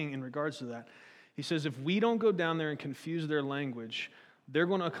interesting thing in regards to that. He says, if we don't go down there and confuse their language, they're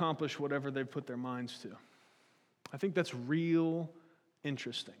going to accomplish whatever they've put their minds to. I think that's real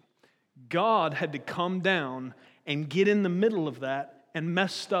interesting. God had to come down and get in the middle of that and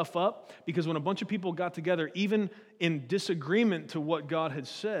mess stuff up, because when a bunch of people got together, even in disagreement to what God had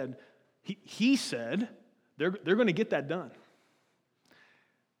said, He said they're going to get that done.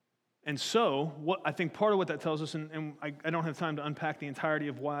 And so, I think part of what that tells us, and I don't have time to unpack the entirety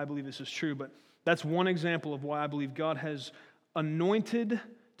of why I believe this is true, but that's one example of why I believe God has anointed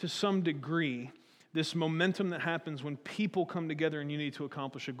to some degree this momentum that happens when people come together in unity to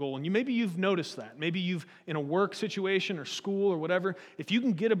accomplish a goal. And maybe you've noticed that. Maybe you've, in a work situation or school or whatever, if you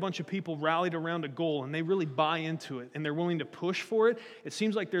can get a bunch of people rallied around a goal and they really buy into it and they're willing to push for it, it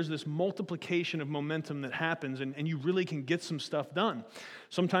seems like there's this multiplication of momentum that happens, and you really can get some stuff done.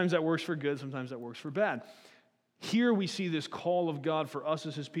 Sometimes that works for good, sometimes that works for bad. Here we see this call of God for us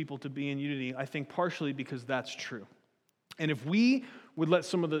as His people to be in unity, I think partially because that's true. And if we would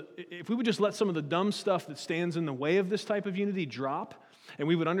just let some of the dumb stuff that stands in the way of this type of unity drop, and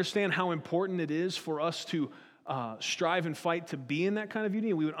we would understand how important it is for us to strive and fight to be in that kind of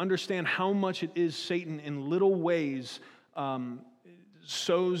unity, and we would understand how much it is Satan in little ways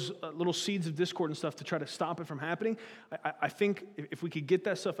sows little seeds of discord and stuff to try to stop it from happening. I think if we could get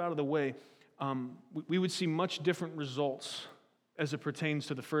that stuff out of the way, we would see much different results as it pertains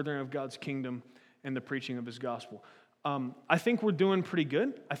to the furthering of God's kingdom and the preaching of His gospel. I think we're doing pretty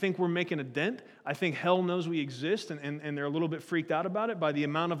good. I think we're making a dent. I think hell knows we exist, and they're a little bit freaked out about it by the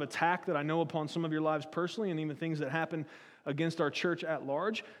amount of attack that I know upon some of your lives personally, and even things that happen against our church at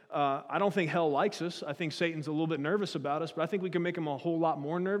large. I don't think hell likes us. I think Satan's a little bit nervous about us, but I think we can make him a whole lot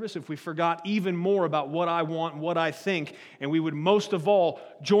more nervous if we forgot even more about what I want, what I think, and we would most of all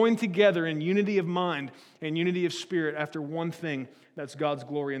join together in unity of mind and unity of spirit after one thing, that's God's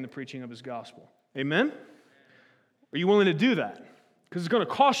glory and the preaching of His gospel. Amen? Are you willing to do that? Because it's going to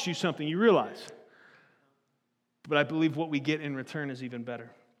cost you something, you realize. But I believe what we get in return is even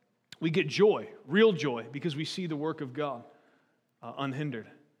better. We get joy, real joy, because we see the work of God unhindered.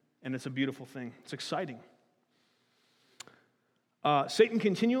 And it's a beautiful thing. It's exciting. Satan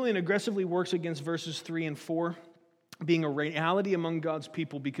continually and aggressively works against verses 3 and 4 being a reality among God's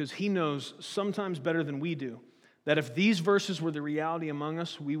people, because he knows sometimes better than we do that if these verses were the reality among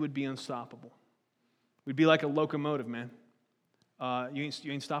us, we would be unstoppable. We'd be like a locomotive, man. You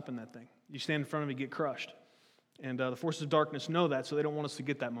ain't stopping that thing. You stand in front of it, get crushed. And the forces of darkness know that, so they don't want us to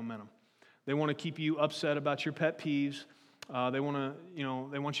get that momentum. They want to keep you upset about your pet peeves. They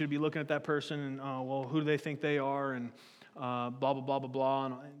want you to be looking at that person and, well, who do they think they are? And blah, blah, blah, blah, blah.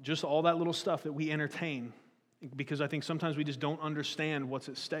 And just all that little stuff that we entertain, because I think sometimes we just don't understand what's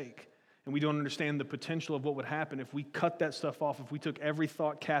at stake. And we don't understand the potential of what would happen if we cut that stuff off, if we took every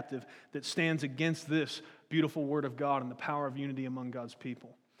thought captive that stands against this beautiful word of God and the power of unity among God's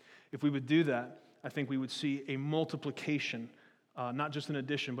people. If we would do that, I think we would see a multiplication, not just an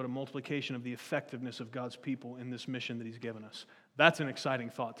addition, but a multiplication of the effectiveness of God's people in this mission that He's given us. That's an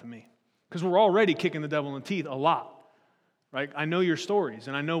exciting thought to me, because we're already kicking the devil in the teeth a lot, right? I know your stories,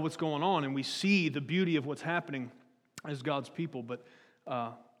 and I know what's going on, and we see the beauty of what's happening as God's people, but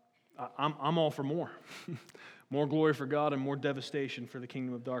I'm all for more. More glory for God and more devastation for the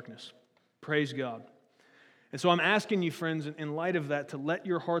kingdom of darkness. Praise God. And so I'm asking you, friends, in light of that, to let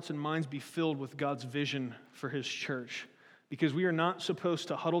your hearts and minds be filled with God's vision for His church. Because we are not supposed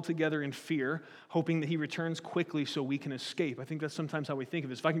to huddle together in fear, hoping that He returns quickly so we can escape. I think that's sometimes how we think of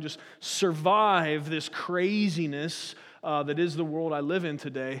this. If I can just survive this craziness that is the world I live in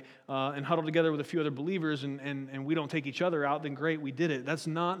today, and huddle together with a few other believers and we don't take each other out, then great, we did it. That's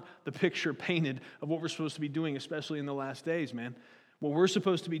not the picture painted of what we're supposed to be doing, especially in the last days, man. What we're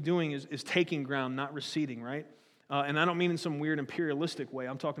supposed to be doing is taking ground, not receding, right? And I don't mean in some weird imperialistic way.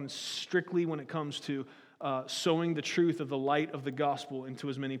 I'm talking strictly when it comes to sowing the truth of the light of the gospel into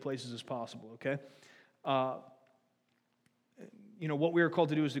as many places as possible, okay? What we are called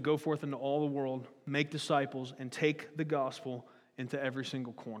to do is to go forth into all the world, make disciples, and take the gospel into every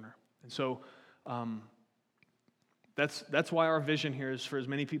single corner. And so that's why our vision here is for as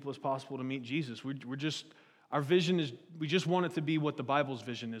many people as possible to meet Jesus. Our vision is, we just want it to be what the Bible's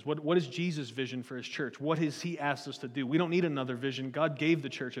vision is. What is Jesus' vision for His church? What has He asked us to do? We don't need another vision. God gave the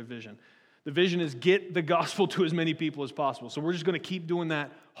church a vision. The vision is get the gospel to as many people as possible. So we're just going to keep doing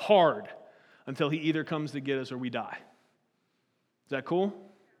that hard until He either comes to get us or we die. Is that cool?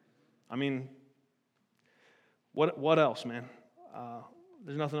 I mean, what else, man?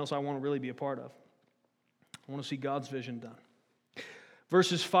 There's nothing else I want to really be a part of. I want to see God's vision done.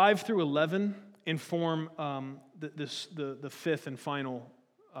 Verses 5 through 11 inform the fifth and final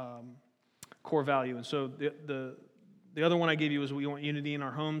core value. And so the other one I gave you is we want unity in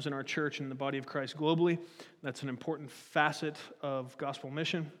our homes, in our church, and in the body of Christ globally. That's an important facet of gospel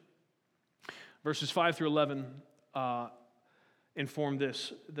mission. Verses 5 through 11 inform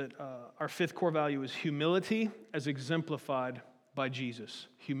this, that our fifth core value is humility as exemplified by Jesus.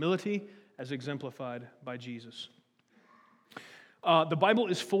 Humility as exemplified by Jesus. The Bible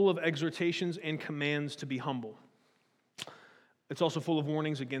is full of exhortations and commands to be humble. It's also full of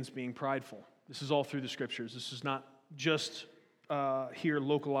warnings against being prideful. This is all through the Scriptures. This is not just here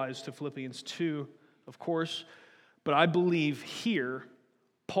localized to Philippians 2, of course, but I believe here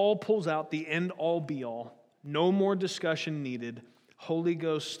Paul pulls out the end-all, be-all, no more discussion needed, Holy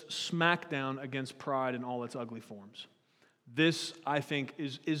Ghost smackdown against pride in all its ugly forms. This, I think,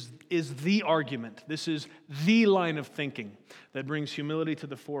 is the argument. This is the line of thinking that brings humility to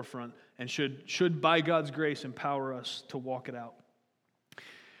the forefront and should, by God's grace, empower us to walk it out.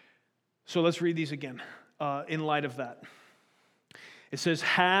 So let's read these again in light of that. It says,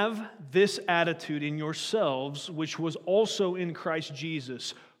 "Have this attitude in yourselves, which was also in Christ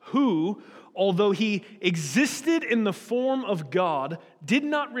Jesus, who, although He existed in the form of God, did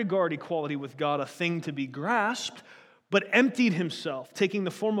not regard equality with God a thing to be grasped, but emptied Himself, taking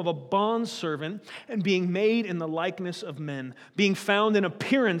the form of a bondservant and being made in the likeness of men, being found in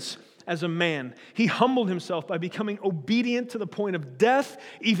appearance as a man. He humbled Himself by becoming obedient to the point of death,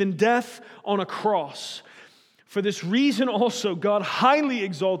 even death on a cross. For this reason also God highly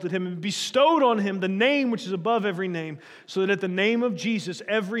exalted Him and bestowed on Him the name which is above every name, so that at the name of Jesus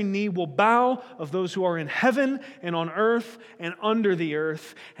every knee will bow, of those who are in heaven and on earth and under the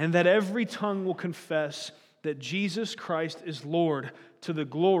earth, and that every tongue will confess that Jesus Christ is Lord, to the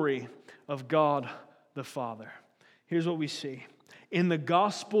glory of God the Father." Here's what we see. In the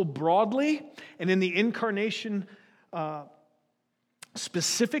gospel broadly, and in the incarnation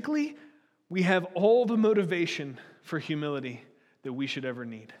specifically, we have all the motivation for humility that we should ever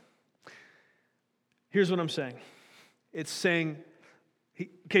need. Here's what I'm saying. It's saying,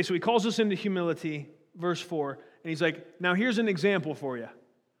 so He calls us into humility, verse 4, and He's like, now here's an example for you.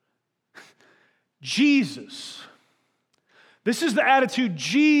 Jesus. This is the attitude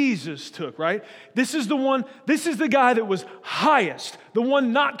Jesus took, right? This is the guy that was highest, the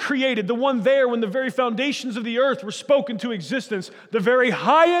one not created, the one there when the very foundations of the earth were spoken to existence. The very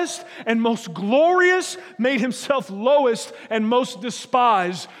highest and most glorious made Himself lowest and most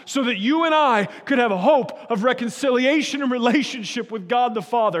despised so that you and I could have a hope of reconciliation and relationship with God the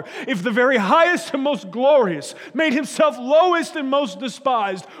Father. If the very highest and most glorious made Himself lowest and most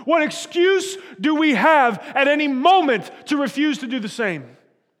despised, what excuse do we have at any moment to refuse to do the same?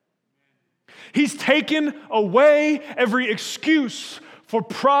 He's taken away every excuse for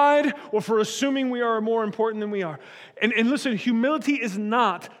pride or for assuming we are more important than we are. And listen, humility is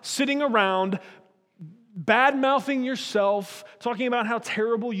not sitting around bad-mouthing yourself, talking about how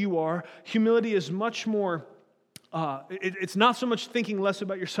terrible you are. Humility is much more It's not so much thinking less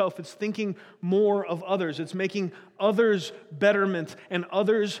about yourself, it's thinking more of others. It's making others' betterment and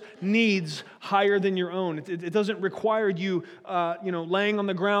others' needs higher than your own. It doesn't require you, laying on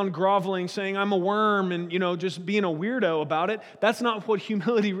the ground, groveling, saying, I'm a worm, and, just being a weirdo about it. That's not what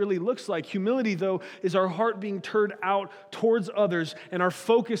humility really looks like. Humility, though, is our heart being turned out towards others and our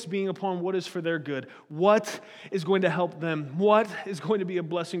focus being upon what is for their good. What is going to help them? What is going to be a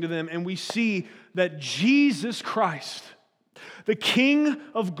blessing to them? And we see that Jesus Christ, the King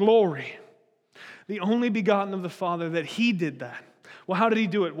of glory, the only begotten of the Father, that He did that. Well, how did He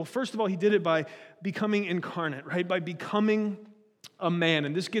do it? Well, first of all, He did it by becoming incarnate, right? By becoming a man.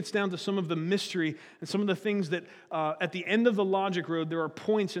 And this gets down to some of the mystery and some of the things that at the end of the logic road, there are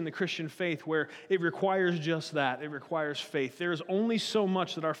points in the Christian faith where it requires just that. It requires faith. There is only so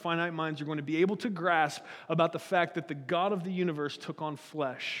much that our finite minds are going to be able to grasp about the fact that the God of the universe took on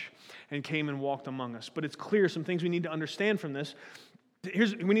flesh and came and walked among us. But it's clear some things we need to understand from this.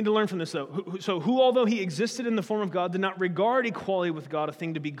 We need to learn from this, though. So who, although He existed in the form of God, did not regard equality with God a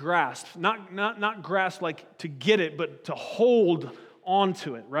thing to be grasped. Not grasped like to get it, but to hold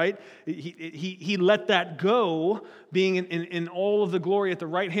onto it, right? He let that go, being in all of the glory at the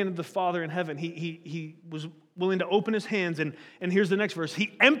right hand of the Father in heaven. He was willing to open His hands, and here's the next verse.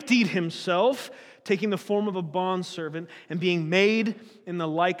 He emptied Himself, taking the form of a bondservant and being made in the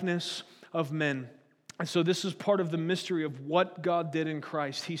likeness of men. And so this is part of the mystery of what God did in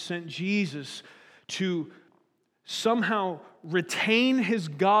Christ. He sent Jesus to somehow retain His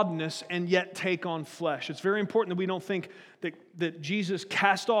godness and yet take on flesh. It's very important that we don't think that Jesus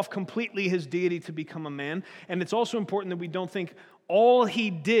cast off completely His deity to become a man. And it's also important that we don't think all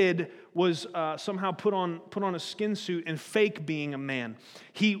He did was somehow put on a skin suit and fake being a man.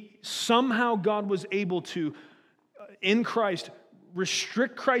 God was able to, in Christ,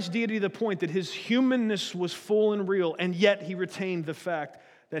 restrict Christ's deity to the point that His humanness was full and real, and yet He retained the fact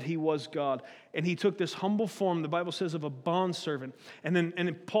that He was God. And He took this humble form, the Bible says, of a bondservant.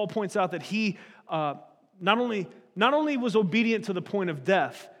 And Paul points out that He not only was obedient to the point of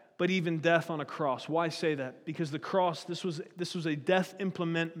death, but even death on a cross. Why say that? Because the cross, this was a death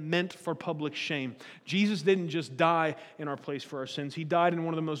implement meant for public shame. Jesus didn't just die in our place for our sins. He died in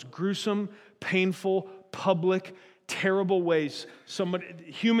one of the most gruesome, painful, public, terrible ways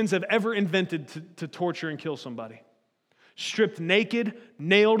humans have ever invented to torture and kill somebody. Stripped naked,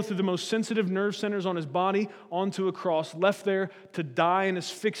 nailed through the most sensitive nerve centers on His body onto a cross, left there to die and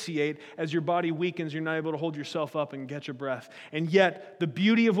asphyxiate. As your body weakens, you're not able to hold yourself up and catch a breath. And yet, the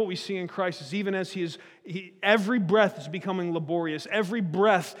beauty of what we see in Christ is even as every breath is becoming laborious. Every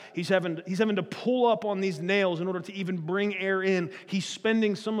breath, he's having to pull up on these nails in order to even bring air in. He's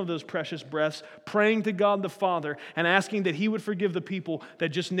spending some of those precious breaths praying to God the Father and asking that He would forgive the people that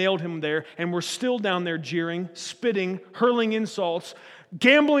just nailed Him there and were still down there jeering, spitting, hurling insults,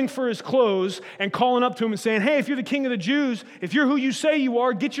 gambling for His clothes, and calling up to Him and saying, hey, if you're the King of the Jews, if you're who you say you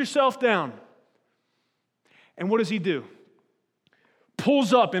are, get yourself down. And what does He do?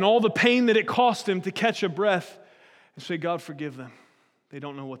 Pulls up in all the pain that it cost Him to catch a breath and say, God, forgive them. They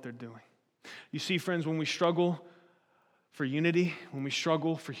don't know what they're doing. You see, friends, when we struggle for unity, when we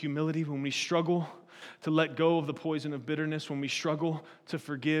struggle for humility, when we struggle to let go of the poison of bitterness, when we struggle to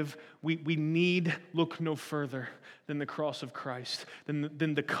forgive, we need look no further than the cross of Christ,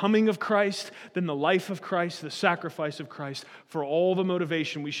 than the coming of Christ, than the life of Christ, the sacrifice of Christ for all the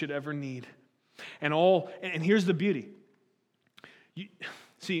motivation we should ever need. And here's the beauty.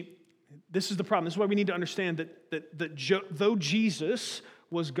 See, this is the problem. This is why we need to understand that though Jesus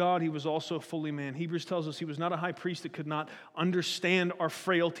was God, He was also fully man. Hebrews tells us He was not a high priest that could not understand our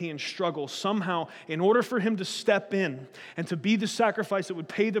frailty and struggle. Somehow, in order for Him to step in and to be the sacrifice that would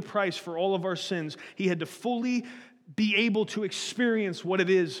pay the price for all of our sins, He had to fully be able to experience what it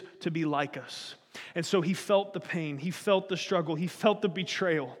is to be like us. And so He felt the pain, He felt the struggle, He felt the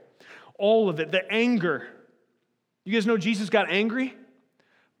betrayal, all of it, the anger. You guys know Jesus got angry,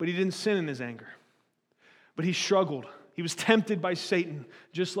 but He didn't sin in His anger. But He struggled. He was tempted by Satan,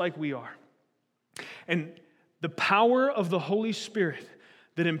 just like we are. And the power of the Holy Spirit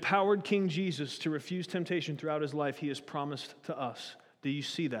that empowered King Jesus to refuse temptation throughout His life, He has promised to us. Do you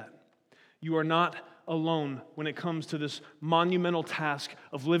see that? You are not alone when it comes to this monumental task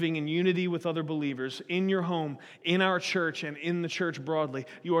of living in unity with other believers in your home, in our church, and in the church broadly.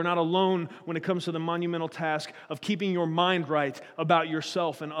 You are not alone when it comes to the monumental task of keeping your mind right about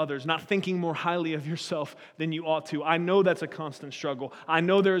yourself and others, not thinking more highly of yourself than you ought to. I know that's a constant struggle. I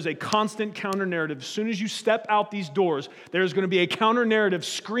know there is a constant counter-narrative. As soon as you step out these doors, there's going to be a counter-narrative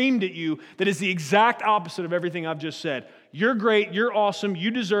screamed at you that is the exact opposite of everything I've just said. You're great, you're awesome,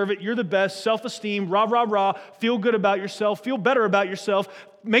 you deserve it, you're the best, self-esteem, rah, rah, rah, feel good about yourself, feel better about yourself,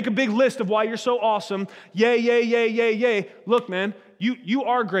 make a big list of why you're so awesome, yay, yay, yay, yay, yay. Look, man, you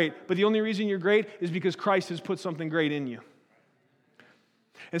are great, but the only reason you're great is because Christ has put something great in you.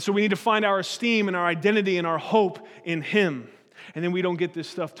 And so we need to find our esteem and our identity and our hope in Him. And then we don't get this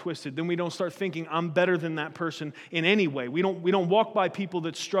stuff twisted. Then we don't start thinking, I'm better than that person in any way. We don't walk by people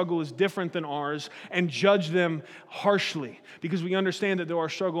that struggle is different than ours and judge them harshly. Because we understand that though our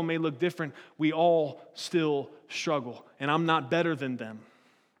struggle may look different, we all still struggle. And I'm not better than them.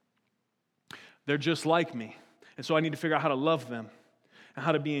 They're just like me. And so I need to figure out how to love them and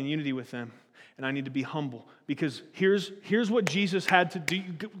how to be in unity with them. And I need to be humble. Because here's what Jesus had to do.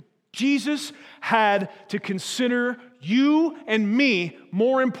 Jesus had to consider you and me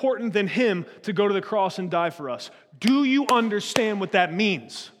more important than Him to go to the cross and die for us. Do you understand what that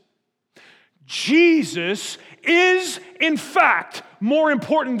means? Jesus is, in fact, more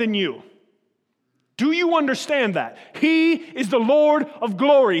important than you. Do you understand that? He is the Lord of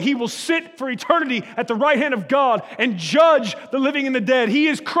glory. He will sit for eternity at the right hand of God and judge the living and the dead. He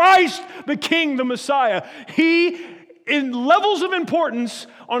is Christ, the King, the Messiah. He, in levels of importance,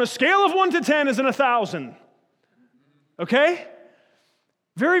 on a scale of 1 to 10, is in 1,000. Okay?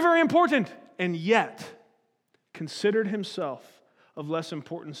 Very, very important. And yet, considered Himself of less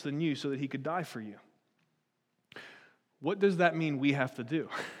importance than you so that He could die for you. What does that mean we have to do?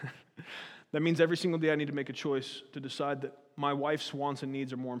 That means every single day I need to make a choice to decide that my wife's wants and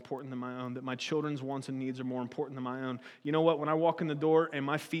needs are more important than my own, that my children's wants and needs are more important than my own. You know what? When I walk in the door and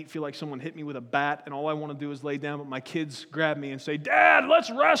my feet feel like someone hit me with a bat and all I want to do is lay down, but my kids grab me and say, Dad, let's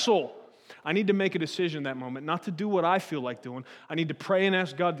wrestle. I need to make a decision in that moment, not to do what I feel like doing. I need to pray and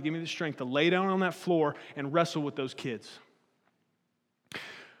ask God to give me the strength to lay down on that floor and wrestle with those kids.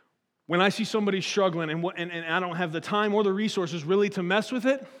 When I see somebody struggling and I don't have the time or the resources really to mess with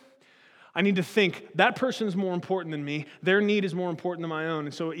it, I need to think, that person is more important than me. Their need is more important than my own.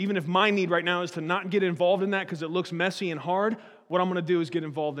 And so even if my need right now is to not get involved in that because it looks messy and hard, what I'm going to do is get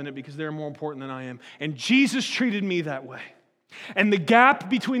involved in it because they're more important than I am. And Jesus treated me that way. And the gap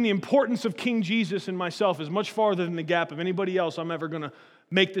between the importance of King Jesus and myself is much farther than the gap of anybody else I'm ever going to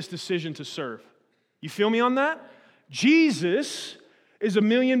make this decision to serve. You feel me on that? Jesus is a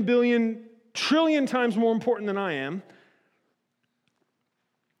million, billion, trillion times more important than I am.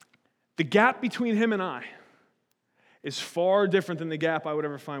 The gap between Him and I is far different than the gap I would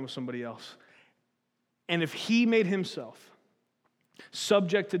ever find with somebody else. And if He made Himself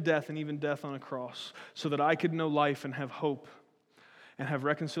subject to death and even death on a cross so that I could know life and have hope and have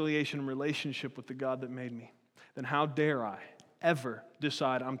reconciliation and relationship with the God that made me, then how dare I ever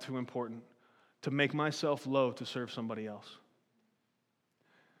decide I'm too important to make myself low to serve somebody else?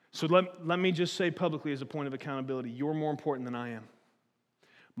 So let me just say publicly as a point of accountability, you're more important than I am.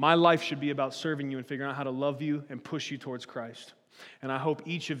 My life should be about serving you and figuring out how to love you and push you towards Christ. And I hope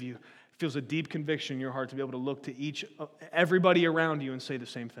each of you feels a deep conviction in your heart to be able to look to everybody around you and say the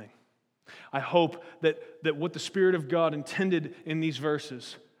same thing. I hope that what the Spirit of God intended in these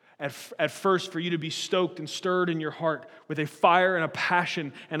verses, at first for you to be stoked and stirred in your heart with a fire and a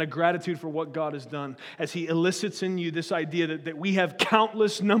passion and a gratitude for what God has done, as He elicits in you this idea that we have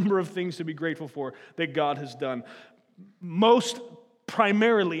countless number of things to be grateful for that God has done. Most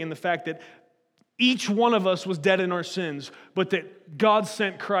primarily in the fact that each one of us was dead in our sins, but that God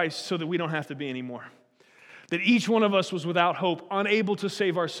sent Christ so that we don't have to be anymore. That each one of us was without hope, unable to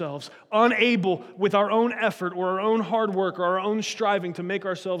save ourselves, unable with our own effort or our own hard work or our own striving to make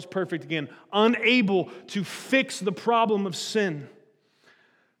ourselves perfect again, unable to fix the problem of sin.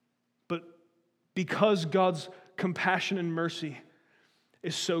 But because God's compassion and mercy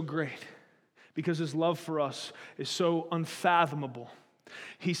is so great, because His love for us is so unfathomable,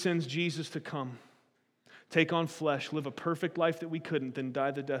 He sends Jesus to come, take on flesh, live a perfect life that we couldn't, then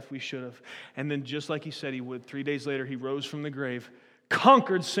die the death we should have. And then just like He said He would, 3 days later He rose from the grave,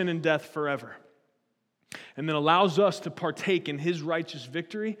 conquered sin and death forever, and then allows us to partake in His righteous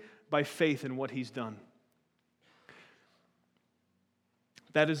victory by faith in what He's done.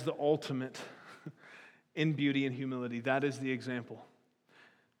 That is the ultimate in beauty and humility. That is the example.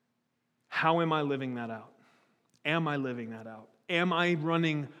 How am I living that out? Am I living that out? Am I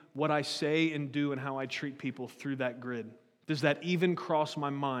running what I say and do and how I treat people through that grid? Does that even cross my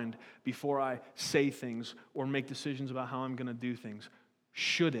mind before I say things or make decisions about how I'm going to do things?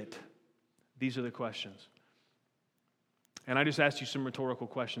 Should it? These are the questions. And I just asked you some rhetorical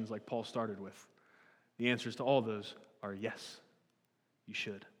questions like Paul started with. The answers to all those are yes, you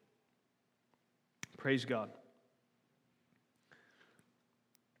should. Praise God.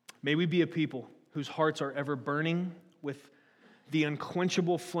 May we be a people whose hearts are ever burning with the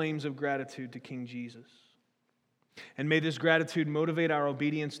unquenchable flames of gratitude to King Jesus. And may this gratitude motivate our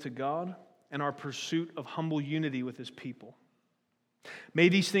obedience to God and our pursuit of humble unity with His people. May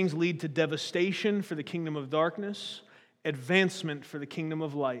these things lead to devastation for the kingdom of darkness, advancement for the kingdom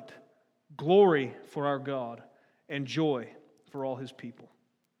of light, glory for our God, and joy for all His people.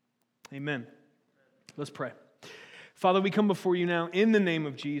 Amen. Let's pray. Father, we come before you now in the name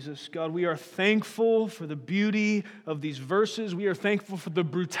of Jesus. God, we are thankful for the beauty of these verses. We are thankful for the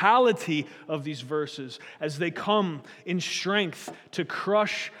brutality of these verses as they come in strength to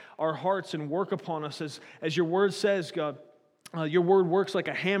crush our hearts and work upon us. As your word says, God, your word works like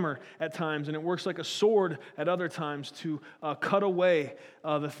a hammer at times, and it works like a sword at other times to cut away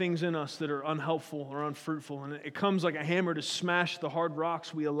the things in us that are unhelpful or unfruitful. And it comes like a hammer to smash the hard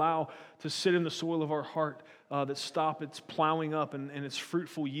rocks we allow to sit in the soil of our heart that stop its plowing up and its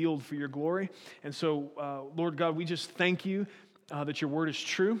fruitful yield for your glory. And so, Lord God, we just thank you that your word is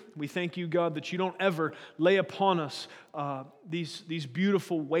true. We thank you, God, that you don't ever lay upon us these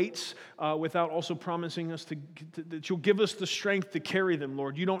beautiful weights without also promising us that you'll give us the strength to carry them,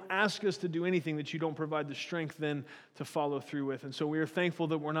 Lord. You don't ask us to do anything that you don't provide the strength then to follow through with. And so we are thankful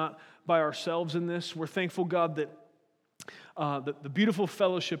that we're not by ourselves in this. We're thankful, God, that the beautiful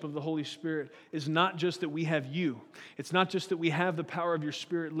fellowship of the Holy Spirit is not just that we have you. It's not just that we have the power of your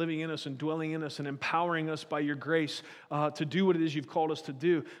Spirit living in us and dwelling in us and empowering us by your grace to do what it is you've called us to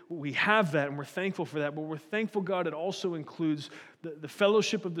do. We have that and we're thankful for that, but we're thankful, God, it also includes the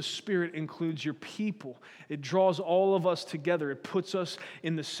fellowship of the Spirit includes your people. It draws all of us together. It puts us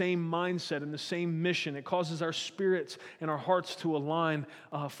in the same mindset, in the same mission. It causes our spirits and our hearts to align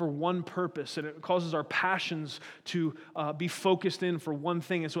for one purpose, and it causes our passions to be focused in for one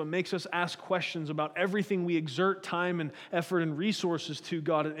thing. And so it makes us ask questions about everything we exert time and effort and resources to,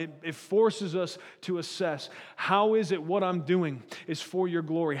 God. It forces us to assess, how is it what I'm doing is for your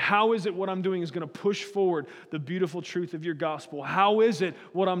glory? How is it what I'm doing is going to push forward the beautiful truth of your gospel? How is it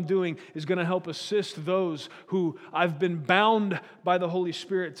what I'm doing is going to help assist those who I've been bound by the Holy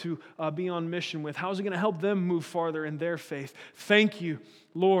Spirit to be on mission with? How is it going to help them move farther in their faith? Thank you,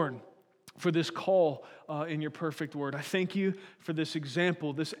 Lord, for this call in your perfect word. I thank you for this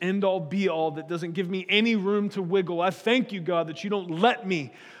example, this end-all, be-all that doesn't give me any room to wiggle. I thank you, God, that you don't let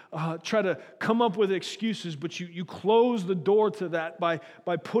me try to come up with excuses, but you close the door to that by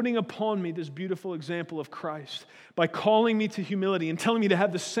putting upon me this beautiful example of Christ, by calling me to humility and telling me to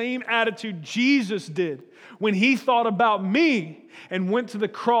have the same attitude Jesus did when he thought about me and went to the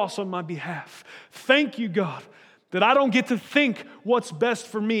cross on my behalf. Thank you, God, that I don't get to think what's best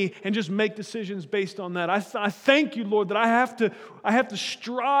for me and just make decisions based on that. I thank you, Lord, that I have to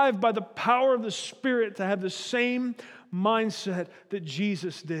strive by the power of the Spirit to have the same mindset that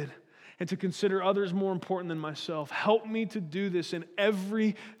Jesus did and to consider others more important than myself. Help me to do this in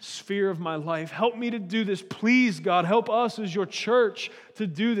every sphere of my life. Help me to do this. Please, God, help us as your church to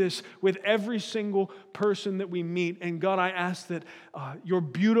do this with every single person that we meet. And God, I ask that your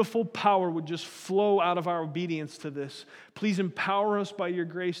beautiful power would just flow out of our obedience to this. Please empower us by your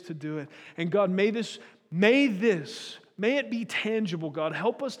grace to do it. And God, may it be tangible, God.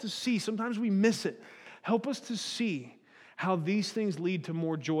 Help us to see. Sometimes we miss it. Help us to see how these things lead to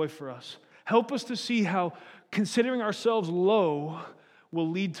more joy for us. Help us to see how considering ourselves low will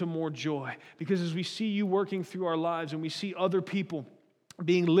lead to more joy. Because as we see you working through our lives and we see other people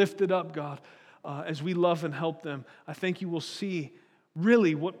being lifted up, God, as we love and help them, I think you will see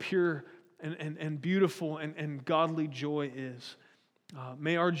really what pure and beautiful and godly joy is.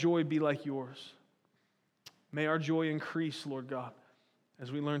 May our joy be like yours. May our joy increase, Lord God,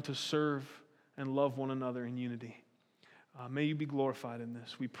 as we learn to serve and love one another in unity. May you be glorified in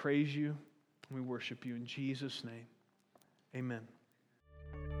this. We praise you and we worship you in Jesus' name. Amen.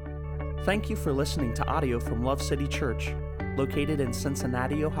 Thank you for listening to audio from Love City Church, located in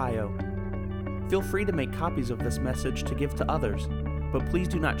Cincinnati, Ohio. Feel free to make copies of this message to give to others, but please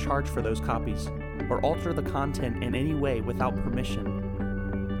do not charge for those copies or alter the content in any way without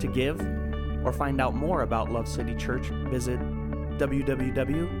permission. To give or find out more about Love City Church, visit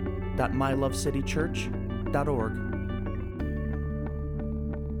www.mylovecitychurch.org.